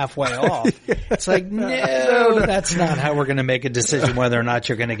cover halfway off. It's like, no, that's not how we're going to make a decision whether or not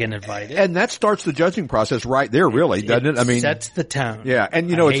you're going to get invited. And that starts the judging process right there, really, doesn't it? I mean, sets the tone. Yeah,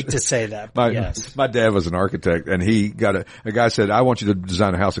 and I hate to say that, but yes. My dad was an architect, and he got a guy said, "I want you to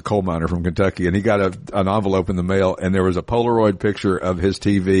design a house, a coal miner from Kentucky," and he got an envelope in the mail, and there was a Polaroid picture of his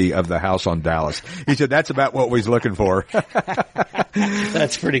TV of the house on Dallas. He said, "That's about what we're looking for."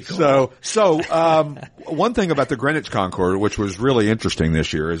 That's pretty cool. So, one thing about the Greenwich Concours, which was really interesting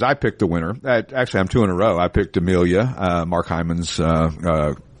this year, is I picked the winner. Actually, I'm 2 in a row. I picked Amelia, Mark Hyman's,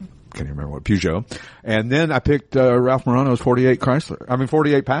 can't even remember what, Peugeot. And then I picked, Ralph Morano's 48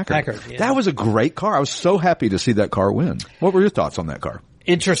 Packard. Yeah. That was a great car. I was so happy to see that car win. What were your thoughts on that car?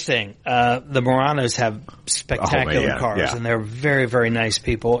 Interesting. The Moranos have spectacular cars, and they're very, very nice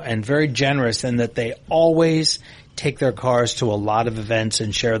people and very generous in that they always take their cars to a lot of events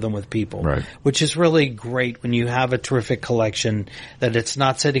and share them with people, right, which is really great when you have a terrific collection that it's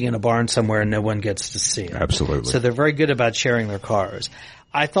not sitting in a barn somewhere and no one gets to see it. Absolutely. So they're very good about sharing their cars.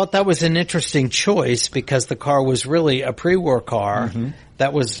 I thought that was an interesting choice because the car was really a pre-war car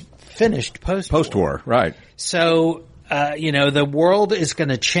that was finished post-war. Post-war, right. So, the world is going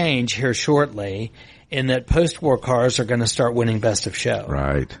to change here shortly in that post-war cars are going to start winning Best of Show.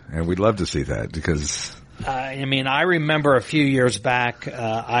 Right. And we'd love to see that because... I remember a few years back,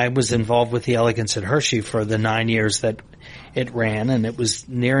 I was involved with the Elegance at Hershey for the 9 years that it ran, and it was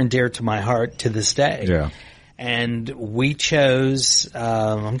near and dear to my heart to this day. Yeah. And we chose,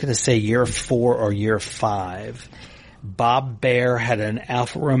 I'm going to say year 4 or year 5. Bob Baer had an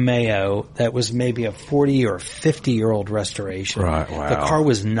Alfa Romeo that was maybe a 40 or 50-year-old restoration. Right, wow. The car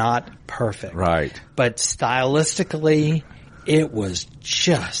was not perfect. Right. But stylistically, it was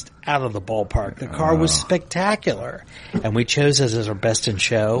just out of the ballpark. The car was spectacular. And we chose it as our Best in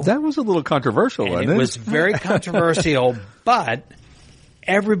Show. That was a little controversial, wasn't it? It was very controversial, but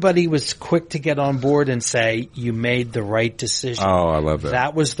everybody was quick to get on board and say, you made the right decision. Oh, I love that.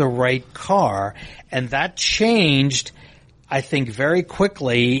 That was the right car. And that changed, I think, very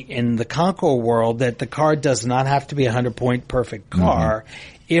quickly in the Concours world that the car does not have to be a 100-point perfect car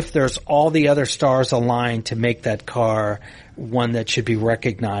if there's all the other stars aligned to make that car one that should be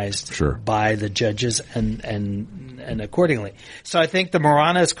recognized by the judges and accordingly. So I think the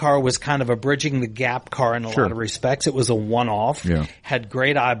Morano's car was kind of a bridging the gap car in a lot of respects. It was a one-off, had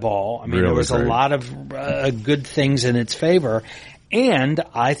great eyeball. I mean, there was a lot of good things in its favor. And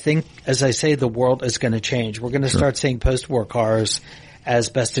I think, as I say, the world is going to change. We're going to start seeing post-war cars as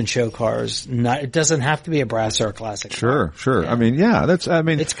Best in Show cars. It doesn't have to be a brass or a classic car. Sure. Yeah.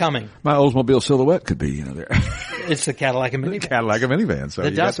 It's coming. My Oldsmobile Silhouette could be, there. It's the Cadillac and minivan. The Cadillac and minivan. So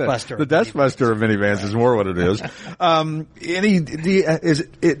the Dustbuster. The Dustbuster of minivans is more what it is.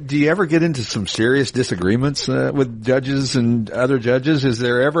 Do you ever get into some serious disagreements with judges and other judges? Is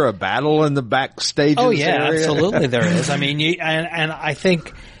there ever a battle in the backstage? Oh yeah, absolutely there is. I mean, and I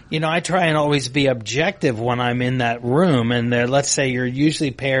think, I try and always be objective when I'm in that room, and let's say you're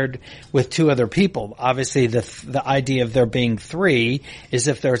usually paired with 2 other people. Obviously, the idea of there being 3 is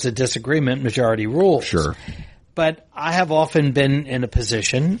if there's a disagreement, majority rules. Sure. But I have often been in a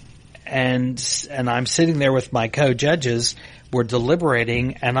position, and I'm sitting there with my co-judges, we're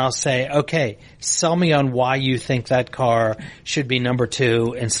deliberating, and I'll say, okay, sell me on why you think that car should be number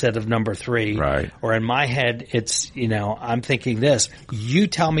 2 instead of number 3. Right. Or in my head, it's, I'm thinking this. You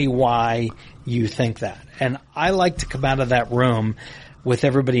tell me why you think that. And I like to come out of that room with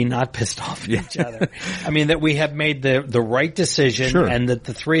everybody not pissed off at each other. I mean, that we have made the right decision and that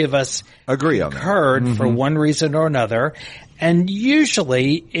the 3 of us agree on concurred for one reason or another. And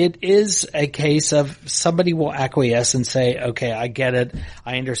usually it is a case of somebody will acquiesce and say, okay, I get it.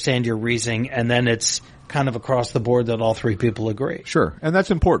 I understand your reasoning. And then it's kind of across the board that all 3 people agree. Sure. And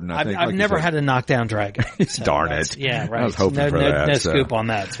that's important, I think. I've never had a knockdown dragon. So darn it. Yeah, right. I was hoping for that. No scoop on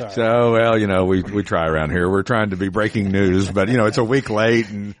that. Sorry. So, well, we try around here. We're trying to be breaking news, but, it's a week late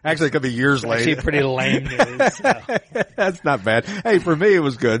and actually it could be years late. Actually pretty lame news. So. That's not bad. Hey, for me, it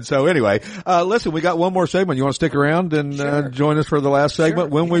was good. So anyway, listen, we got one more segment. You want to stick around and join us for the last segment?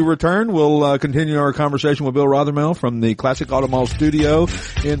 When we return, we'll continue our conversation with Bill Rothermel from the Classic Auto Mall studio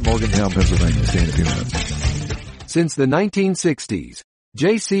in Morgantown, Pennsylvania. See you in a few minutes. Since the 1960s,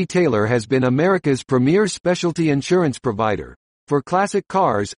 J.C. Taylor has been America's premier specialty insurance provider for classic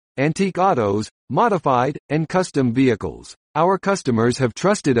cars, antique autos, modified, and custom vehicles. Our customers have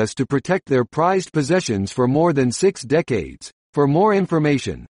trusted us to protect their prized possessions for more than 6 decades. For more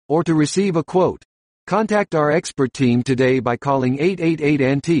information, or to receive a quote, contact our expert team today by calling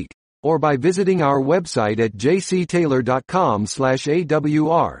 888-ANTIQUE, or by visiting our website at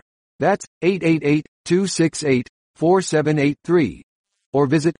jctaylor.com/AWR. That's 888-268-4783. Or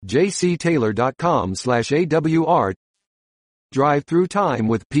visit jctaylor.com/AWR. Drive through time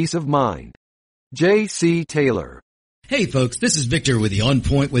with peace of mind. J.C. Taylor. Hey folks, this is Victor with the On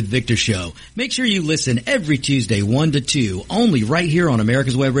Point with Victor show. Make sure you listen every Tuesday 1 to 2, only right here on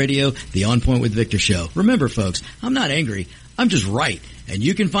America's Web Radio, the On Point with Victor show. Remember folks, I'm not angry, I'm just right. And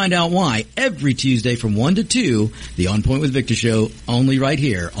you can find out why every Tuesday from 1 to 2, the On Point with Victor show, only right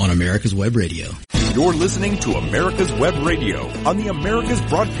here on America's Web Radio. You're listening to America's Web Radio on the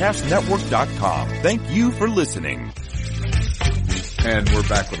AmericasBroadcastNetwork.com. Thank you for listening. And we're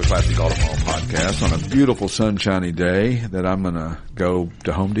back with the Classic Auto Mall podcast on a beautiful sunshiny day that I'm going to go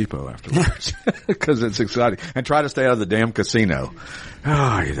to Home Depot afterwards because it's exciting and try to stay out of the damn casino.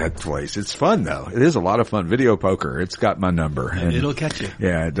 Oh, that place. It's fun though. It is a lot of fun. Video poker. It's got my number. And it'll catch you.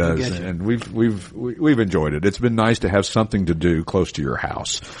 Yeah, it does. And we've enjoyed it. It's been nice to have something to do close to your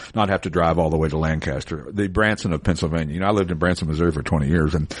house, not have to drive all the way to Lancaster, the Branson of Pennsylvania. You know, I lived in Branson, Missouri for 20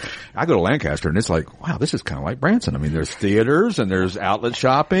 years and I go to Lancaster and it's like, wow, this is kind of like Branson. I mean, there's theaters and there's outlet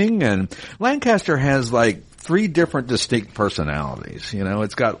shopping, and Lancaster has like 3 different distinct personalities. You know,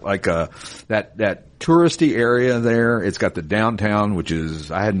 it's got like that touristy area there. It's got the downtown, which is,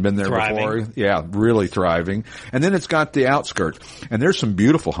 I hadn't been there before. Yeah, really thriving. And then it's got the outskirts. And there's some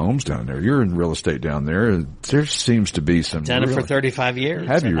beautiful homes down there. You're in real estate down there. There seems to be some. Done it for 35 years.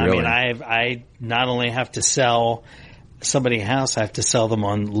 Have you really? I mean, I not only have to sell somebody a house, I have to sell them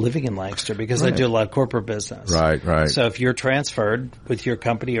on living in Lancaster because I do a lot of corporate business. Right. So if you're transferred with your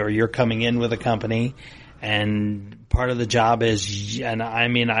company or you're coming in with a company, and part of the job is, and I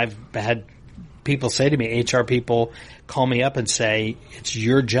mean, I've had people say to me, HR people call me up and say, it's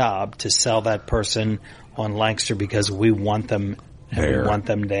your job to sell that person on Lancaster because we want them and we want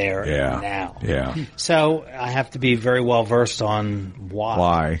them there now. Yeah. So I have to be very well versed on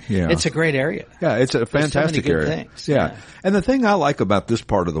why. Yeah. It's a great area. Yeah, it's a fantastic so many good area. Things. Yeah. And the thing I like about this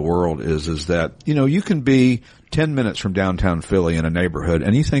part of the world is that, you know, you can be 10 minutes from downtown Philly in a neighborhood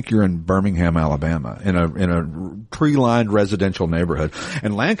and you think you're in Birmingham, Alabama in a tree-lined residential neighborhood.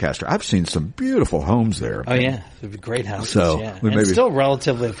 And Lancaster, I've seen some beautiful homes there. Oh yeah. Great houses. So it's still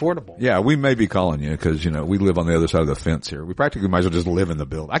relatively affordable. Yeah, we may be calling you because, you know, we live on the other side of the fence here. We practically might as well just live in the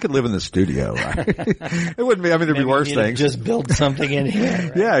building. I could live in the studio. Right? It wouldn't be, I mean, there'd be worse things. Just build something in here.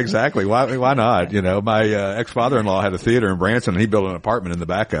 Right? Yeah, exactly. Why not? You know, my ex-father-in-law had a theater in Branson and he built an apartment in the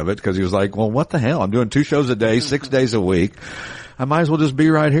back of it because he was like, well, what the hell? I'm doing 2 shows a day, 6 days a week. I might as well just be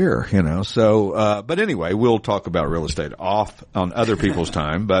right here, you know. So, but anyway, we'll talk about real estate off on other people's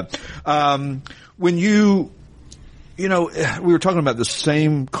time. But, when you know, we were talking about the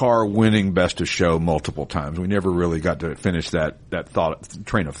same car winning Best of Show multiple times. We never really got to finish that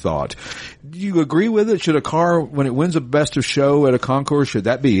train of thought. Do you agree with it? Should a car, when it wins a Best of Show at a concourse, should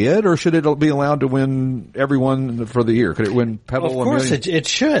that be it? Or should it be allowed to win everyone for the year? Could it win Pebble? Of course it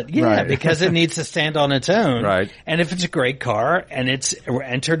should. Yeah, right. Because it needs to stand on its own. Right. And if it's a great car and it's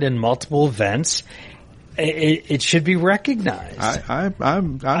entered in multiple events, it should be recognized.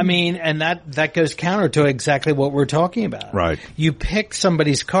 I mean, and that goes counter to exactly what we're talking about. Right. You picked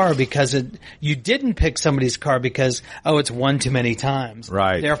somebody's car because you didn't pick somebody's car because, it's won too many times.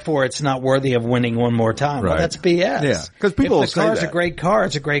 Right. Therefore, it's not worthy of winning one more time. Right. Well, that's BS. Yeah. Because people if the car's a great car,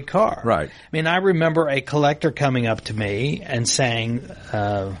 it's a great car. Right. I mean, I remember a collector coming up to me and saying,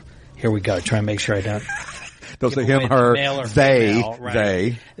 here we go, try and make sure I don't. Don't say him, her, they, female, right.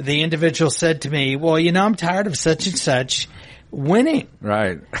 they. The individual said to me, well, you know, I'm tired of such and such winning.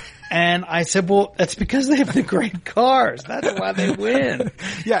 Right. And I said, well, that's because they have the great cars. That's why they win.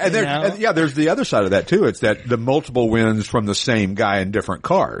 Yeah, and there's the other side of that too. It's that the multiple wins from the same guy in different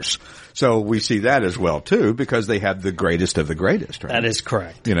cars. So we see that as well too, because they have the greatest of the greatest, right? That is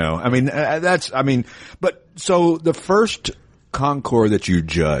correct. You know, I mean, but so the first Concours that you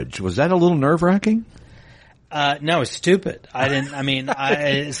judged, was that a little nerve-wracking? No, it's stupid.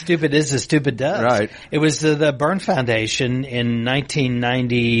 Stupid is as stupid does. Right. It was the Byrne Foundation in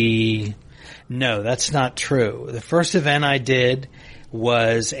 1990. No, that's not true. The first event I did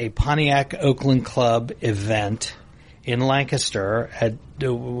was a Pontiac Oakland Club event in Lancaster. It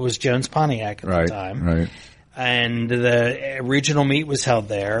was Jones Pontiac at the time. Right. And the regional meet was held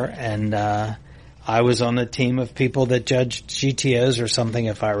there, and I was on a team of people that judged GTOs or something,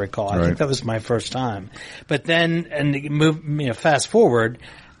 if I recall. I think that was my first time. But then, fast forward,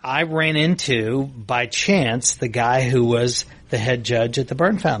 I ran into, by chance, the guy who was the head judge at the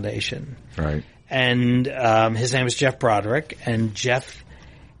Byrne Foundation. Right. And his name was Jeff Broderick, and Jeff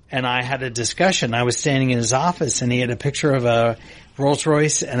and I had a discussion. I was standing in his office, and he had a picture of a Rolls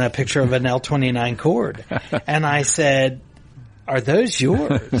Royce and a picture of an L29 Cord. And I said, are those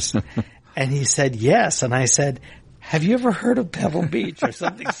yours? And he said, yes. And I said, have you ever heard of Pebble Beach or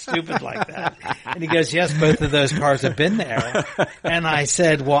something stupid like that? And he goes, yes, both of those cars have been there. And I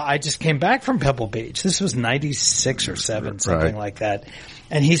said, well, I just came back from Pebble Beach. This was 96 or 7, something like that.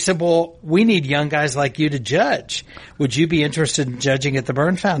 And he said, well, we need young guys like you to judge. Would you be interested in judging at the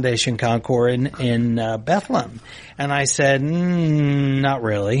Byrne Foundation Concours in Bethlehem? And I said, not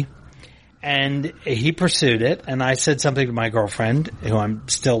really. And he pursued it, and I said something to my girlfriend, who I'm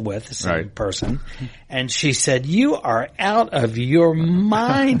still with, the same person, and she said, you are out of your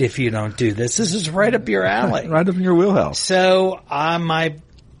mind if you don't do this. This is right up your alley. Right up in your wheelhouse. So, my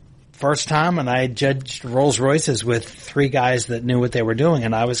first time, and I judged Rolls Royces with 3 guys that knew what they were doing,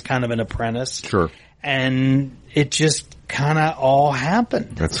 and I was kind of an apprentice. Sure. And it just kind of all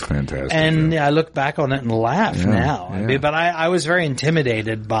happened. That's fantastic. And I look back on it and laugh now. Yeah. I mean, but I was very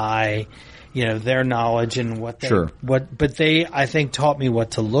intimidated by, their knowledge and what they, but they, I think, taught me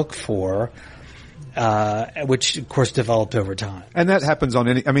what to look for, which of course developed over time. And that happens on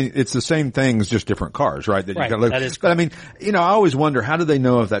it's the same things, just different cars, right? That you gotta look. That is but I always wonder, how do they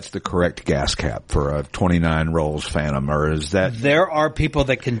know if that's the correct gas cap for a 29 Rolls Phantom, or is that? There are people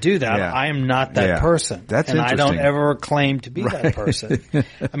that can do that. Yeah. I am not that person. That's and interesting. I don't ever claim to be that person.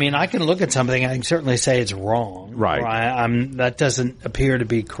 I can look at something, I can certainly say it's wrong. Right. Or that doesn't appear to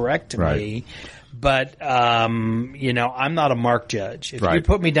be correct to me. But, I'm not a mark judge. If you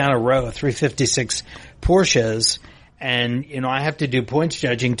put me down a row of 356 Porsches and, I have to do points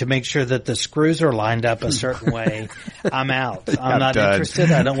judging to make sure that the screws are lined up a certain way, I'm out. I'm not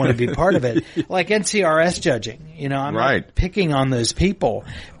interested. I don't want to be part of it. Like NCRS judging, I'm not picking on those people,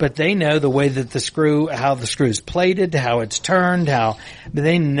 but they know the way that how the screw's plated, how it's turned,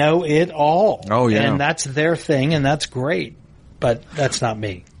 they know it all. Oh, yeah. And that's their thing, and that's great. But that's not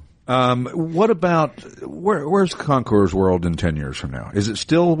me. What about, where's Concours World in 10 years from now? Is it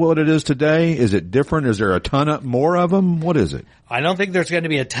still what it is today? Is it different? Is there a ton more of them? What is it? I don't think there's going to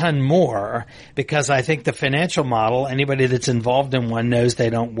be a ton more, because I think the financial model, anybody that's involved in one knows they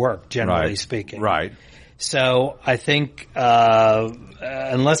don't work, generally speaking. Right. So I think,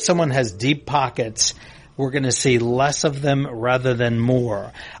 unless someone has deep pockets, we're going to see less of them rather than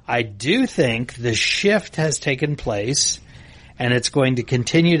more. I do think the shift has taken place, and it's going to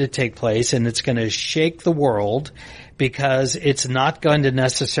continue to take place, and it's going to shake the world, because it's not going to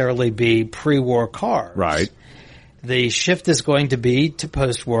necessarily be pre-war cars. Right. The shift is going to be to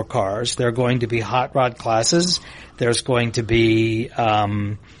post-war cars. There are going to be hot rod classes. There's going to be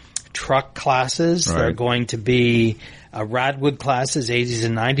truck classes. There are going to be Radwood classes, 80s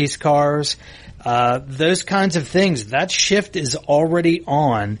and 90s cars. Those kinds of things. That shift is already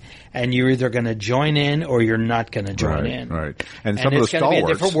on, and you're either going to join in or you're not going to join in. Right. And some of the it's going to be a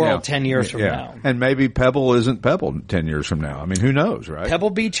different world 10 years from now. And maybe Pebble isn't Pebble 10 years from now. Who knows, right?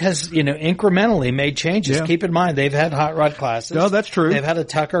 Pebble Beach has, incrementally made changes. Yeah. Keep in mind, they've had hot rod classes. No, that's true. They've had a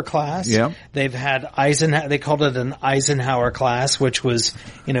Tucker class. Yeah. They've had they called it an Eisenhower class, which was,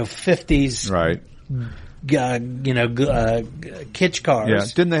 50s. Right. Kitsch cars. Yeah.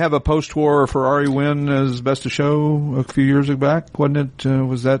 Didn't they have a post-war Ferrari win as best of show a few years back? Wasn't it?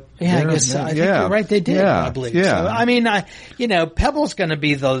 Was that? Yeah, I guess. I think you're right. They did. Yeah. I believe. Yeah. So, Pebble's going to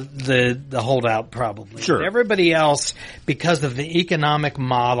be the holdout probably. Sure. But everybody else, because of the economic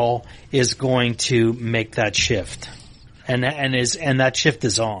model, is going to make that shift. And that shift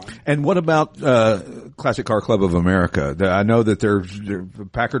is on. And what about Classic Car Club of America? I know that their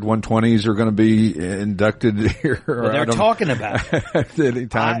Packard 120s are going to be inducted here. Well, they're talking about it. Any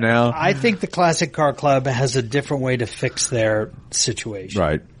time now. I think the Classic Car Club has a different way to fix their situation.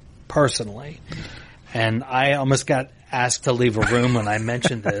 Right. Personally. And I almost got asked to leave a room when I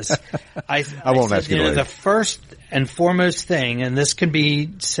mentioned this. I won't ask you to leave. The first and foremost thing, and this can be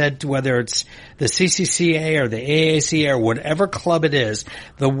said to whether it's the CCCA or the AACA or whatever club it is,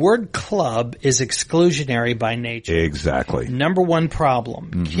 the word club is exclusionary by nature. Exactly. Number one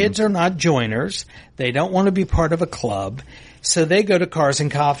problem. Mm-hmm. Kids are not joiners. They don't want to be part of a club. So they go to Cars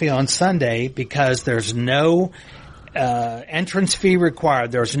and Coffee on Sunday because there's no entrance fee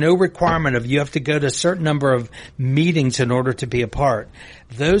required. There's no requirement of you have to go to a certain number of meetings in order to be a part.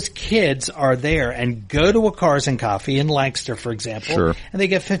 Those kids are there and go to a Cars and Coffee in Lancaster, for example, sure. and they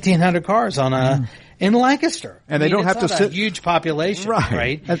get 1,500 cars on in Lancaster. And they don't have to sit. A huge population,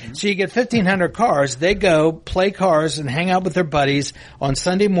 right? So you get 1,500 cars. They go play cars and hang out with their buddies on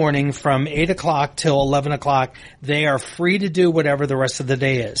Sunday morning from 8 o'clock till 11 o'clock. They are free to do whatever the rest of the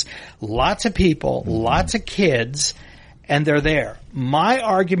day is. Lots of people, lots of kids. and they're there. My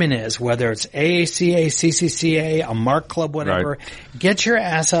argument is, whether it's AACA, CCCA, a Mark Club, whatever, get your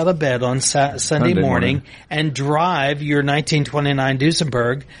ass out of bed on Sunday morning and drive your 1929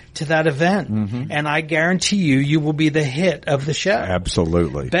 Duesenberg to that event. And I guarantee you will be the hit of the show.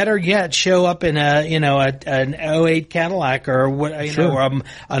 Absolutely. Better yet, show up in an 08 Cadillac or what, or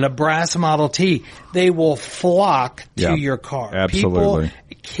a Nebraska Model T. They will flock to your car. Absolutely.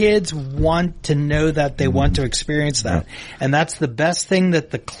 Kids want to know that, they want to experience that. And that's the best thing that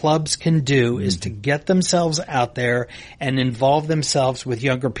the clubs can do, is to get themselves out there and involve themselves with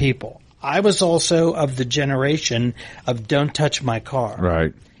younger people. I was also of the generation of don't touch my car.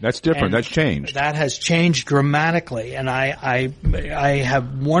 Right. That's different. And that's changed. That has changed dramatically. And I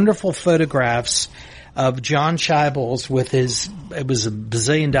have wonderful photographs of John Scheibels with it was $1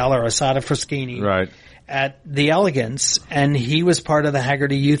 bazillion Asada Fraschini. Right. At the Elegance, and he was part of the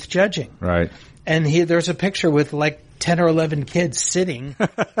Haggerty Youth Judging. Right. And there's a picture with like 10 or 11 kids sitting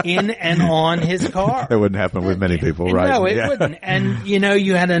in and on his car. That wouldn't happen with many people, right? No, it wouldn't. And,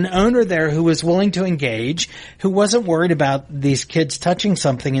 you had an owner there who was willing to engage, who wasn't worried about these kids touching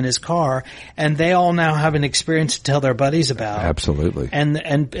something in his car, and they all now have an experience to tell their buddies about. Absolutely.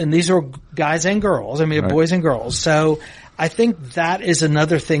 And these are guys and girls. I mean, boys and girls. So I think that is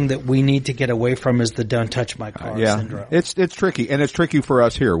another thing that we need to get away from, is the don't touch my car syndrome. It's tricky, and it's tricky for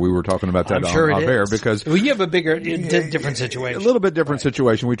us here. We were talking about that on air because you have a bigger, different situation. A little bit different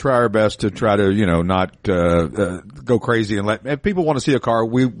situation. We try our best to try to, not go crazy and if people want to see a car,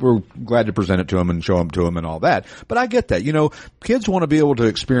 we're glad to present it to them and show them to them and all that. But I get that. Kids want to be able to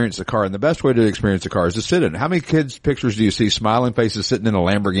experience the car, and the best way to experience the car is to sit in it. How many kids' pictures do you see smiling faces sitting in a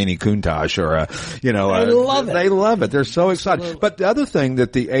Lamborghini Countach or they love it. They love it. They're so excited. Absolutely. But the other thing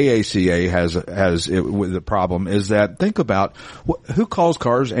that the AACA has with the problem is that, think about who calls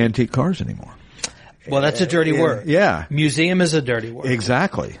cars antique cars anymore. Well, that's a dirty word. Yeah. Museum is a dirty word.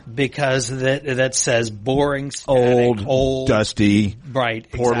 Exactly. Because that says boring, static, old, dusty, right,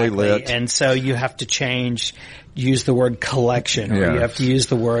 poorly lit. And so you have to use the word collection, or you have to use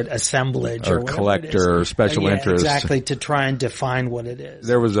the word assemblage, or collector, or special interest. Exactly, to try and define what it is.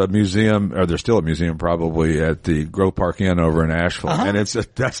 There was a museum, or there's still a museum probably, at the Grove Park Inn over in Asheville, and it's a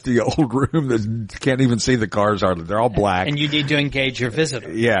dusty old room that can't even see the cars hardly. They're all black. And you need to engage your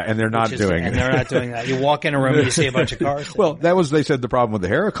visitor. Yeah, and they're not doing it. And they're not doing that. You walk in a room and you see a bunch of cars. Well, they said the problem with the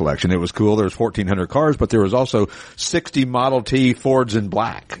Hera collection. It was cool. There was 1,400 cars, but there was also 60 Model T Fords in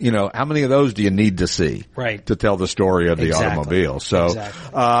black. How many of those do you need to see? Right. To tell the story of the automobile. So,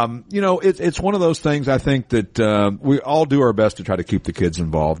 it's one of those things, I think, that we all do our best to try to keep the kids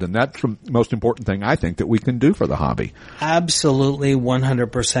involved, and that's the most important thing, I think, that we can do for the hobby. Absolutely,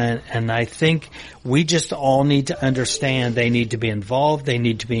 100%. And I think we just all need to understand they need to be involved, they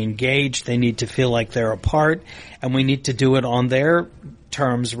need to be engaged, they need to feel like they're a part, and we need to do it on their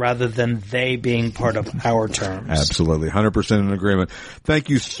terms rather than they being part of our terms. Absolutely. 100% in agreement. Thank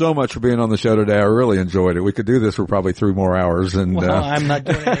you so much for being on the show today. I really enjoyed it. We could do this for probably 3 more hours. And I'm not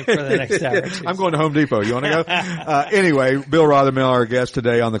doing it for the next hour. I'm going to Home Depot. You want to go? Anyway, Bill Rothermill, our guest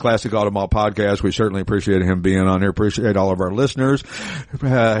today on the Classic Auto Mall podcast. We certainly appreciate him being on here. Appreciate all of our listeners.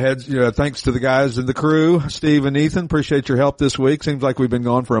 Thanks to the guys and the crew, Steve and Ethan. Appreciate your help this week. Seems like we've been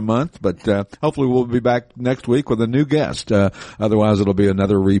gone for a month, but hopefully we'll be back next week with a new guest. Otherwise it'll be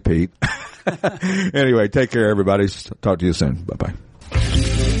another repeat. Anyway, take care, everybody. Talk to you soon. Bye-bye.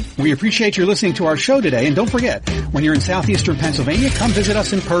 We appreciate your listening to our show today, and don't forget, when you're in southeastern Pennsylvania, come visit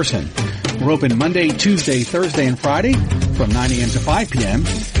us in person. We're open Monday, Tuesday, Thursday, and Friday from 9 a.m. to 5 p.m.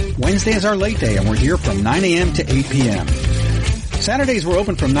 Wednesday is our late day, and we're here from 9 a.m. to 8 p.m. Saturdays we're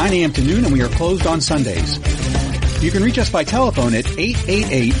open from 9 a.m. to noon, and we are closed on Sundays. You can reach us by telephone at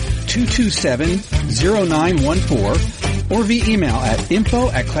 888-227-0914 or via email at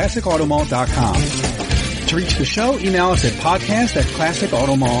info@classicautomall.com. To reach the show, email us at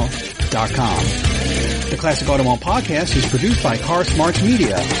podcast@classicautomall.com. The Classic Auto Mall podcast is produced by Car Smarts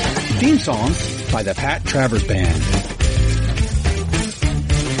Media. Theme song by the Pat Travers Band.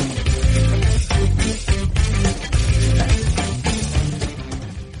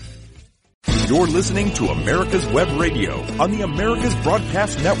 You're listening to America's Web Radio on the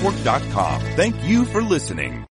AmericasBroadcastNetwork.com. Thank you for listening.